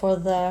time for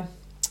the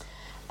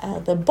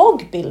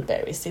bog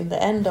bilberries in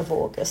the end of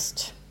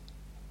August.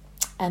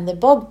 And the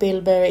bog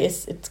bilberry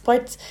it's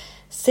quite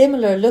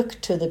similar look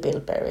to the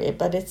bilberry,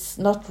 but it's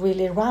not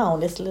really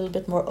round, it's a little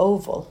bit more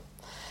oval.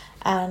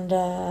 And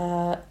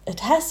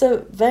it has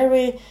a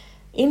very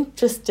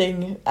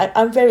interesting,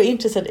 I'm very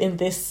interested in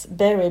this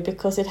berry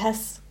because it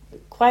has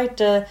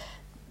quite a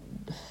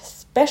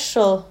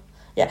special,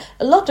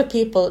 a lot of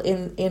people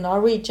in our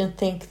region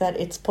think that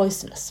it's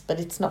poisonous, but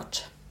it's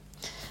not.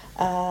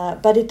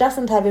 But it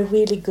doesn't have a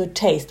really good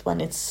taste when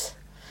it's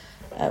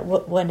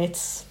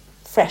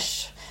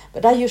fresh.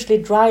 But I usually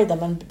dry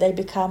them and they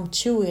become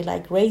chewy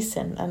like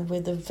raisin and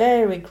with a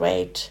very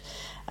great,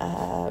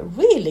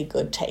 really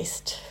good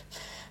taste.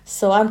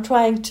 So I'm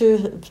trying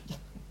to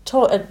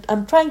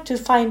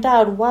find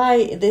out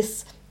why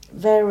this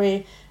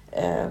very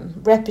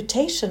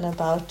reputation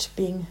about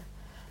being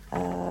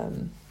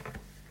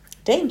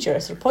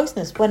dangerous or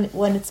poisonous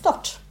when it's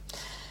not.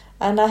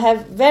 And I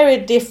have very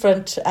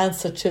different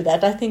answer to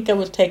that. I think I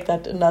will take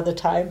that another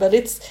time. But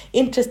it's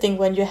interesting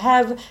when you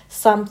have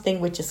something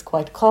which is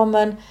quite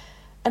common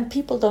and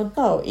people don't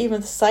know.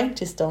 Even the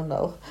scientists don't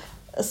know.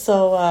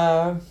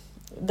 So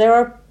there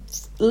are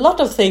a lot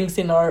of things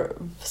in our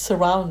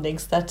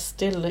surroundings that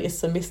still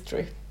is a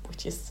mystery,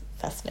 which is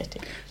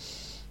fascinating.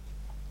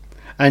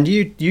 And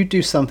you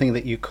do something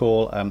that you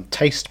call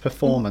taste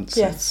performances.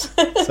 Yes.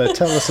 So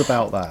tell us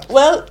about that.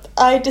 Well,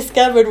 I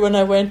discovered when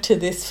I went to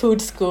this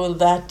food school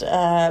that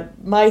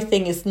my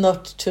thing is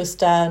not to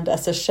stand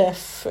as a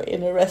chef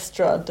in a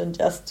restaurant and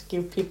just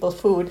give people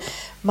food.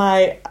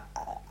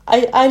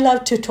 I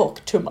love to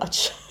talk too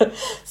much.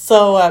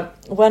 So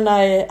when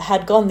I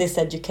had gone this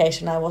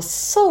education, I was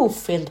so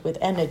filled with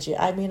energy.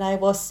 I mean, I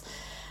was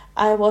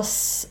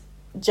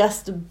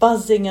just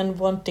buzzing and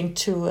wanting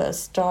to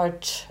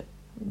start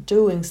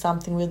doing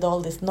something with all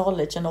this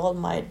knowledge and all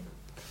my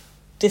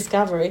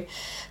discovery.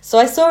 So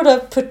I sort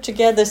of put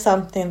together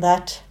something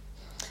that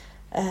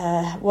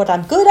what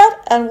I'm good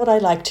at and what I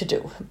like to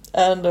do.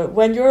 And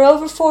when you're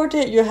over 40,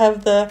 you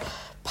have the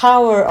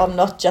power of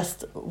not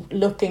just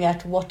looking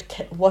at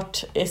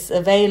what is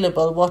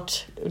available,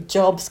 what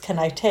jobs can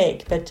I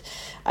take, but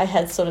I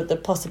had sort of the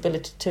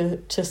possibility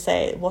to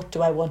say, what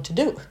do I want to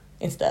do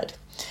instead?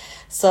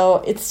 So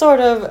it's sort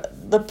of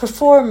the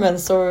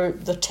performance or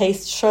the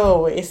taste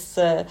show is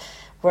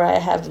where I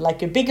have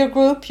like a bigger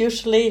group.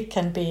 Usually it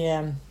can be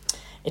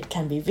it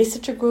can be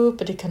visitor group,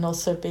 but it can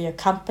also be a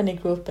company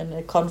group in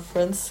a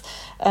conference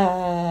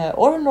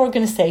or an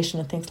organization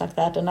and things like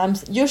that. And I'm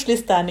usually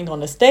standing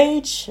on a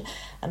stage,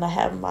 and I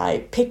have my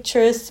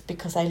pictures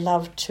because I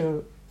love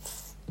to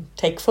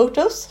take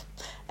photos,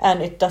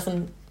 and it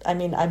doesn't. I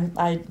mean,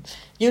 I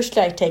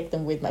usually take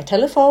them with my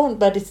telephone,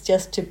 but it's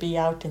just to be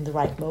out in the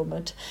right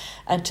moment,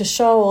 and to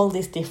show all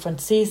these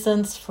different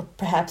seasons, for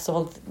perhaps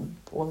all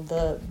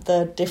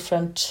the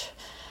different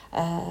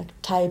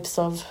types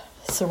of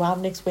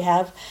surroundings we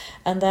have.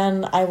 And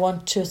then I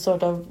want to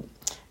sort of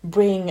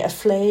bring a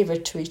flavor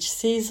to each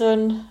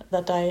season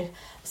that I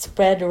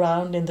spread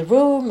around in the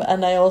room,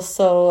 and I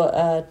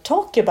also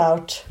talk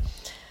about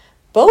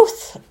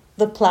both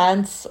the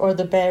plants or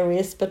the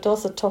berries, but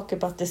also talk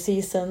about the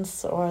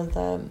seasons or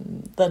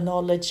the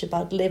knowledge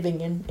about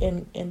living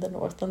in the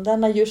north. And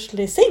then I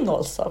usually sing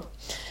also.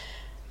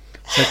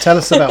 So tell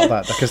us about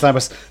that, because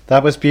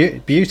that was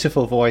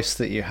beautiful voice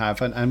that you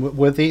have. And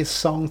were these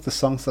songs, the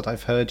songs that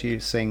I've heard you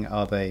sing,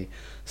 are they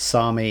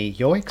Sami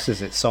yoiks?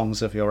 Is it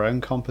songs of your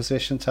own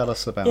composition? Tell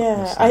us about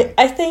this.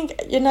 I think,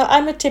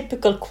 I'm a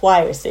typical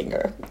choir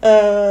singer,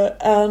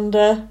 and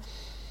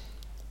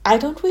I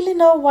don't really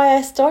know why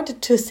I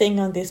started to sing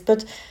on this,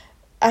 but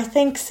I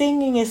think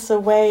singing is a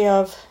way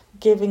of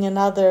giving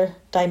another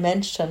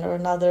dimension or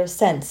another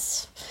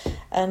sense.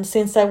 And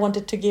since I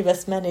wanted to give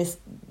as many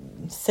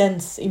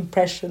sense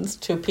impressions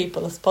to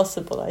people as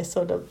possible, I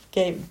sort of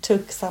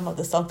took some of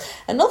the songs,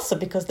 and also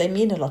because they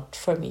mean a lot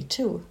for me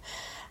too.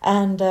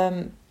 And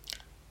I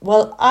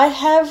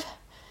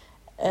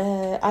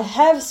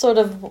have sort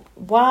of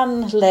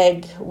one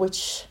leg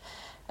which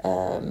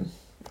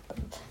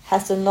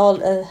has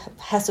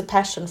a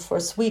passion for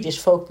Swedish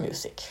folk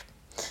music.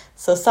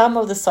 So some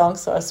of the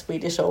songs are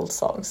Swedish old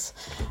songs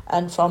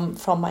and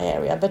from my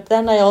area. But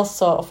then I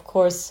also, of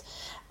course,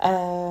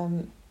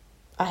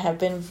 I have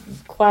been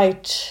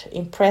quite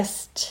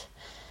impressed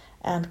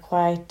and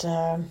quite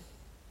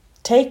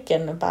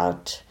taken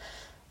about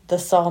the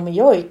Sami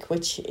yoik,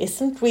 which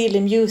isn't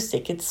really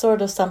music. It's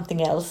sort of something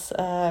else.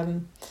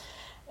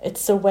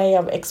 It's a way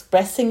of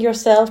expressing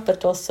yourself,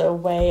 but also a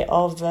way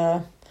of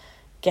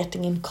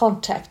getting in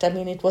contact. I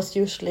mean, it was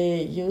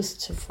usually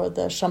used for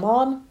the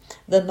shaman,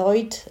 the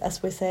noid,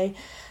 as we say,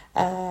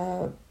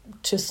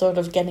 to sort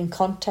of get in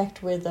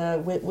contact with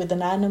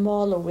an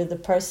animal or with a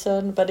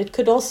person. But it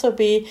could also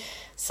be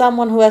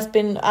someone who has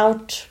been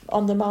out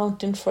on the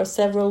mountain for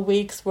several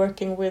weeks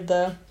working with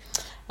the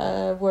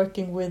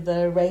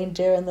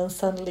reindeer, and then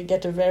suddenly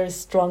get a very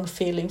strong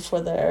feeling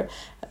for their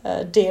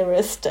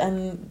dearest,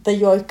 and the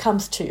yoik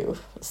comes to you.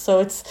 So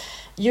it's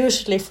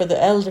usually for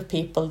the elder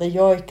people, the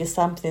yoik is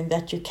something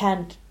that you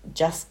can't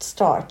just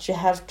start. You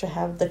have to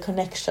have the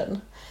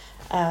connection.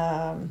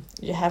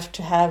 You have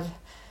to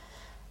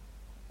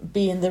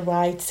be in the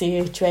right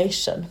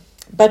situation.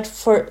 But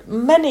for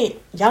many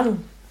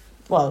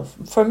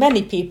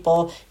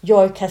people,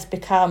 yoik has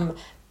become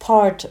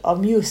part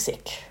of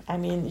music. I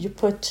mean, you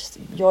put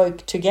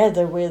yoik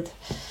together with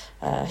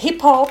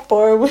hip hop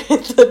or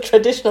with the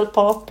traditional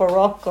pop or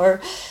rock or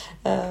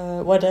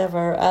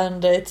whatever,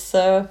 and it's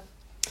a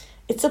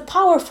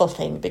powerful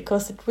thing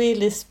because it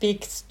really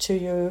speaks to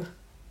you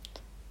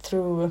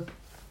through.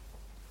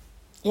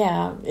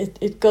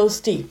 It goes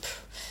deep,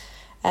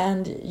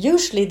 and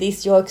usually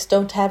these yoiks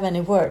don't have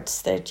any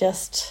words; they're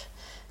just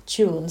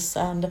tunes,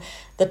 and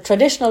the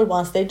traditional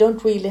ones, they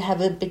don't really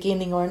have a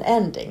beginning or an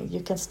ending. You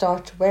can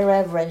start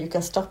wherever and you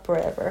can stop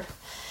wherever.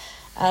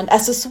 And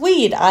as a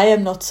Swede, I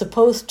am not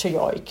supposed to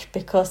yoik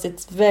because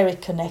it's very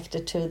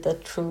connected to the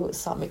true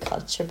Sami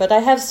culture. But I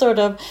have sort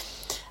of,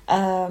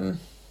 I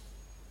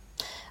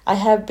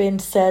have been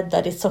said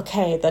that it's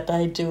okay that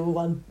I do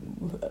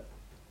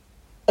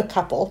a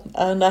couple,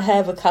 and I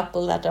have a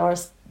couple that are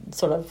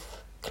sort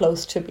of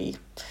close to me.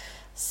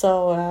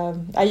 So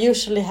I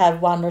usually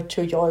have one or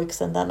two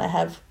yoiks, and then I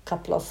have a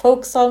couple of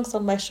folk songs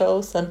on my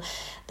shows, and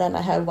then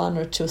I have one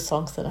or two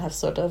songs that I have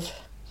sort of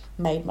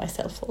made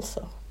myself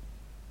also.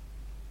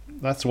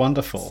 That's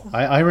wonderful. So.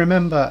 I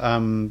remember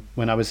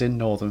when I was in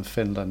northern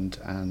Finland,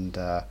 and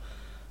a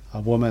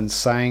woman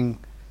sang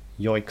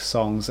yoik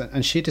songs,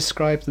 and she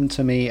described them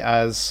to me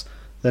as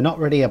they're not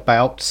really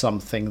about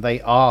something, they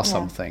are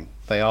something.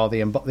 They are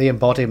the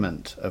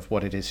embodiment of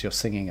what it is you're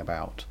singing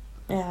about.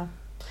 Yeah.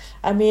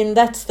 I mean,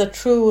 that's the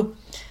true,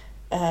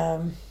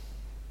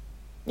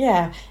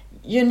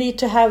 you need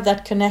to have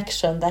that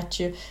connection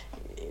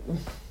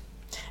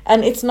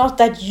and it's not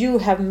that you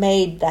have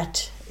made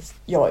that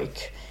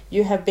yoik.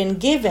 You have been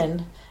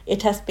given,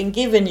 it has been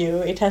given you,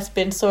 it has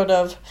been sort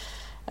of,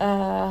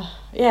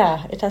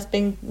 it has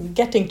been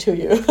getting to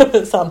you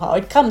somehow,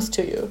 it comes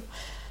to you.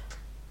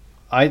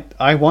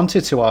 I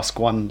wanted to ask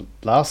one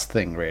last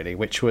thing really,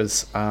 which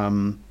was,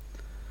 I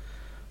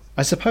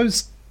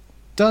suppose,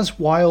 does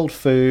wild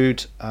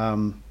food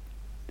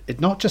it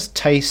not just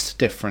taste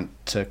different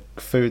to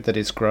food that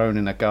is grown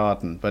in a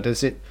garden, but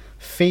does it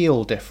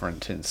feel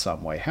different in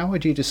some way? How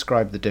would you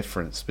describe the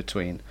difference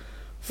between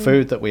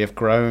food that we have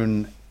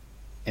grown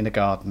in a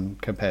garden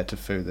compared to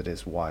food that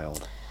is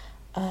wild?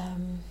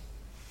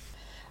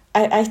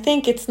 I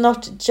think it's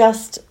not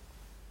just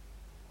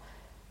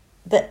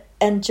the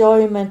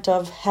enjoyment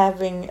of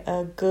having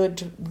a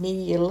good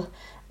meal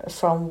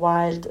from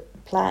wild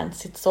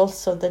plants. It's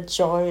also the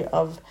joy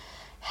of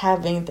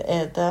having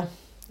the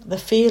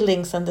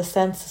feelings and the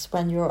senses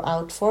when you're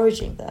out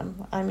foraging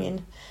them. I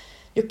mean,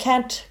 you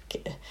can't,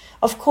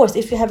 of course,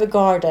 if you have a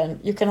garden,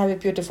 you can have a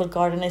beautiful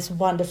garden. It's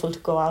wonderful to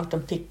go out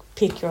and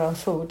pick your own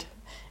food.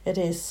 It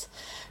is.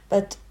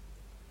 But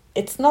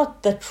it's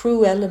not the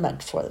true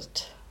element for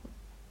it.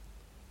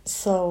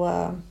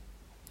 So,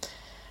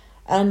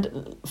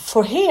 and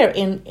for here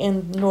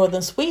in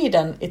northern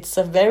Sweden, it's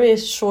a very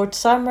short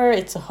summer,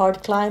 it's a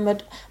hard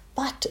climate,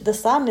 but the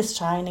sun is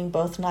shining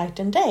both night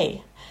and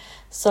day.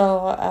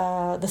 So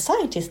the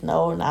scientists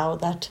know now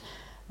that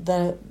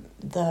the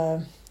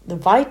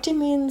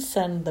vitamins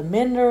and the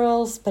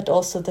minerals, but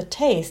also the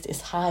taste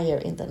is higher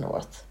in the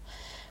north.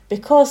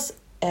 Because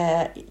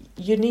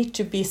you need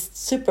to be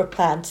super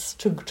plants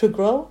to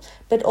grow,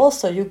 but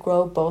also you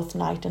grow both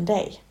night and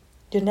day.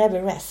 You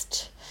never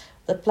rest.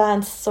 The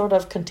plants sort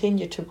of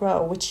continue to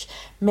grow, which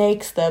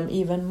makes them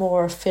even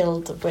more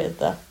filled with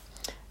the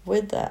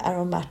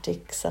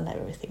aromatics and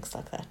everything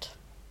like that.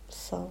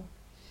 So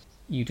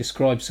you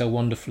describe so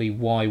wonderfully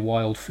why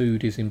wild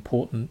food is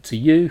important to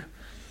you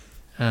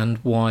and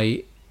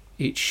why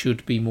it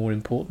should be more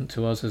important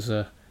to us as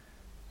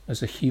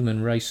a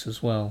human race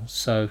as well.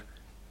 So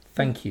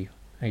thank you,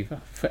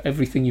 Eva, for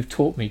everything you've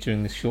taught me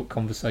during this short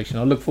conversation.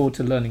 I look forward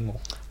to learning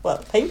more. Well,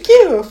 thank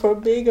you for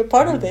being a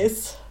part of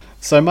this.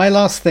 So my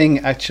last thing,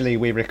 actually,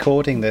 we're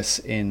recording this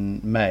in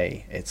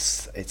May.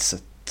 It's a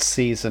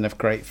season of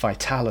great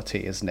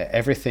vitality, isn't it?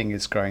 Everything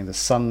is growing. The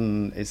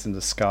sun is in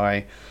the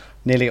sky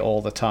nearly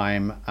all the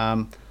time.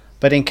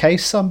 But in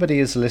case somebody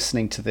is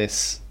listening to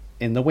this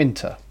in the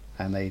winter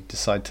and they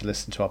decide to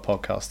listen to our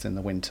podcast in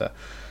the winter,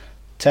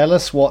 tell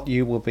us what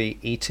you will be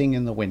eating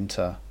in the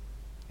winter,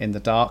 in the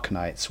dark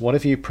nights. What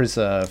have you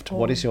preserved?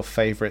 What is your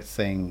favorite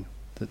thing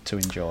to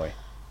enjoy?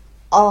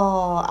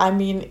 Oh, I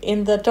mean,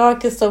 in the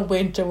darkest of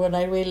winter, when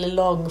I really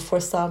long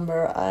for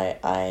summer,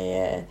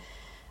 I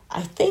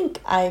think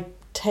I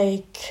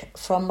take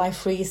from my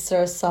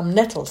freezer some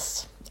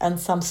nettles and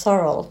some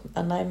sorrel,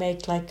 and I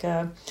make like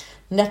a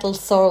nettle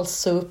sorrel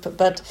soup.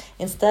 But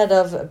instead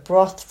of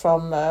broth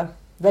from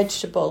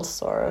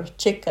vegetables or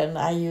chicken,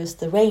 I use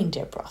the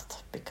reindeer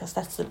broth because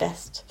that's the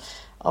best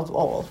of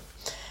all.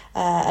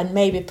 And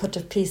maybe put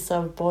a piece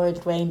of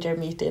boiled reindeer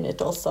meat in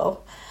it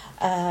also.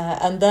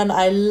 And then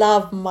I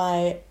love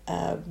my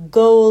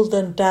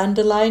golden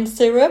dandelion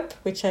syrup,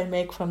 which I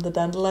make from the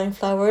dandelion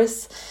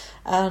flowers.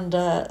 And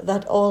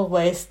that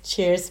always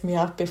cheers me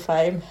up if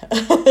I'm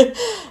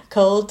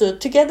cold,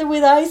 together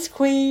with ice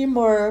cream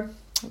or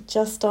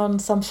just on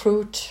some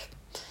fruit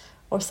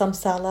or some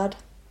salad.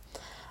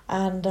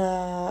 And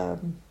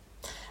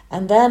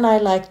then I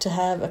like to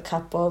have a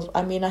cup of,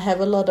 I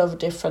have a lot of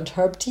different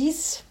herb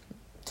teas,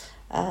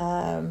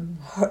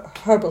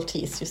 herbal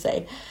teas, you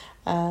say.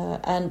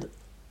 And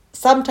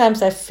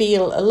sometimes I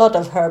feel a lot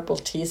of herbal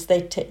teas,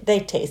 they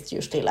taste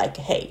usually like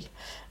hay.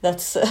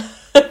 That's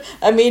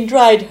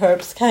dried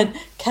herbs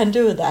can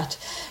do that,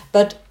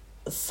 but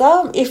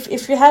some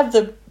if you have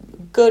the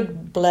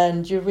good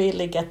blend, you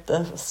really get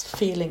the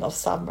feeling of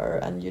summer,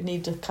 and you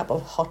need a cup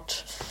of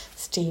hot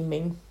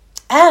steaming.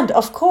 And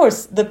of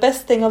course, the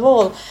best thing of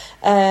all,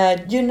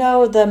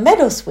 the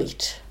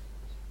meadowsweet.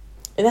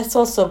 That's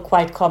also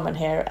quite common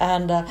here,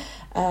 and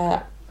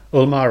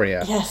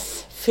Ulmaria.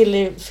 Yes,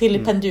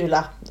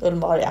 Filipendula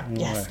ulmaria.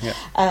 Yes, yeah.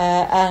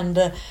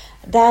 And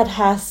that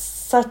has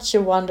such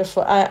a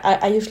wonderful.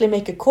 I usually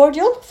make a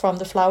cordial from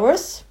the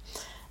flowers,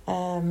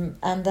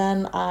 and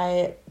then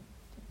I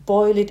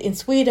boil it. In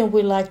Sweden,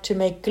 we like to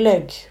make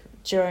glögg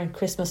during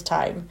Christmas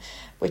time,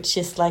 which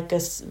is like a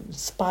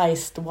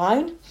spiced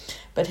wine.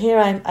 But here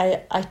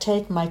I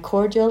take my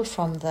cordial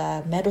from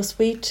the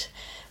meadowsweet,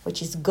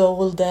 which is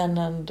golden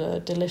and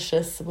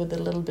delicious with a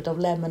little bit of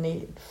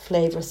lemony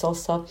flavors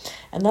also.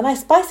 And then I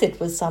spice it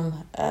with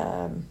some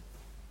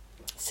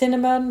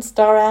cinnamon,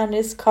 star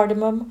anise,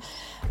 cardamom.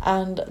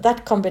 And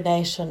that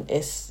combination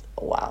is,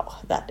 wow,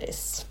 that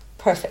is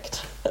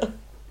perfect.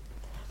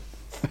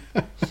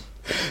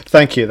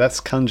 Thank you. That's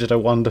conjured a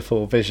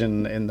wonderful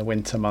vision in the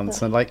winter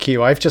months. And like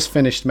you, I've just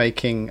finished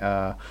making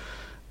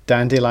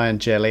dandelion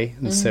jelly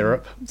and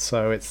syrup.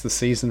 So it's the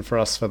season for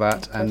us for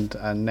that. And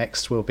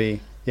next will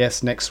be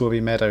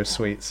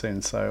meadowsweet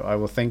soon. So I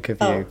will think of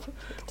you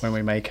when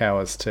we make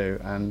ours too.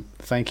 And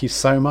thank you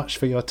so much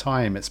for your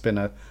time. It's been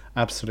an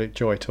absolute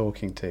joy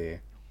talking to you.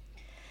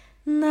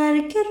 När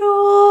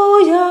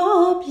grå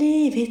jag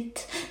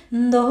blivit,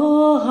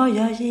 då har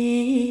jag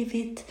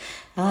givit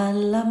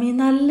alla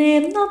mina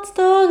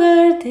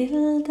levnadsdagar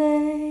till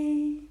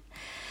dig.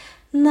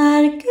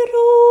 När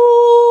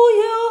grå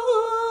jag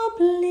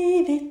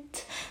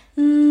blivit,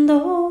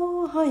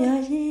 då har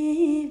jag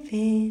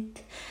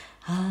givit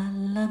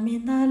alla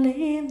mina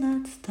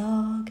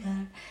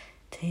levnadsdagar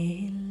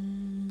till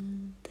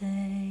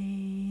dig.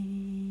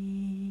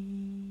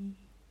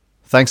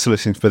 Thanks for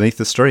listening to Beneath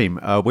the Stream.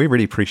 We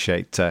really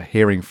appreciate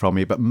hearing from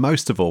you, but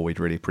most of all, we'd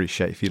really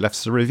appreciate if you left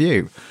us a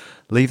review.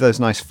 Leave those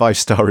nice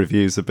 5-star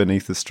reviews of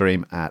Beneath the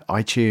Stream at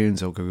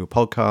iTunes or Google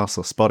Podcasts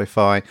or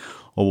Spotify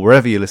or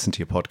wherever you listen to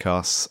your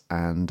podcasts,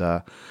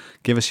 and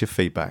give us your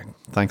feedback.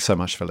 Thanks so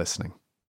much for listening.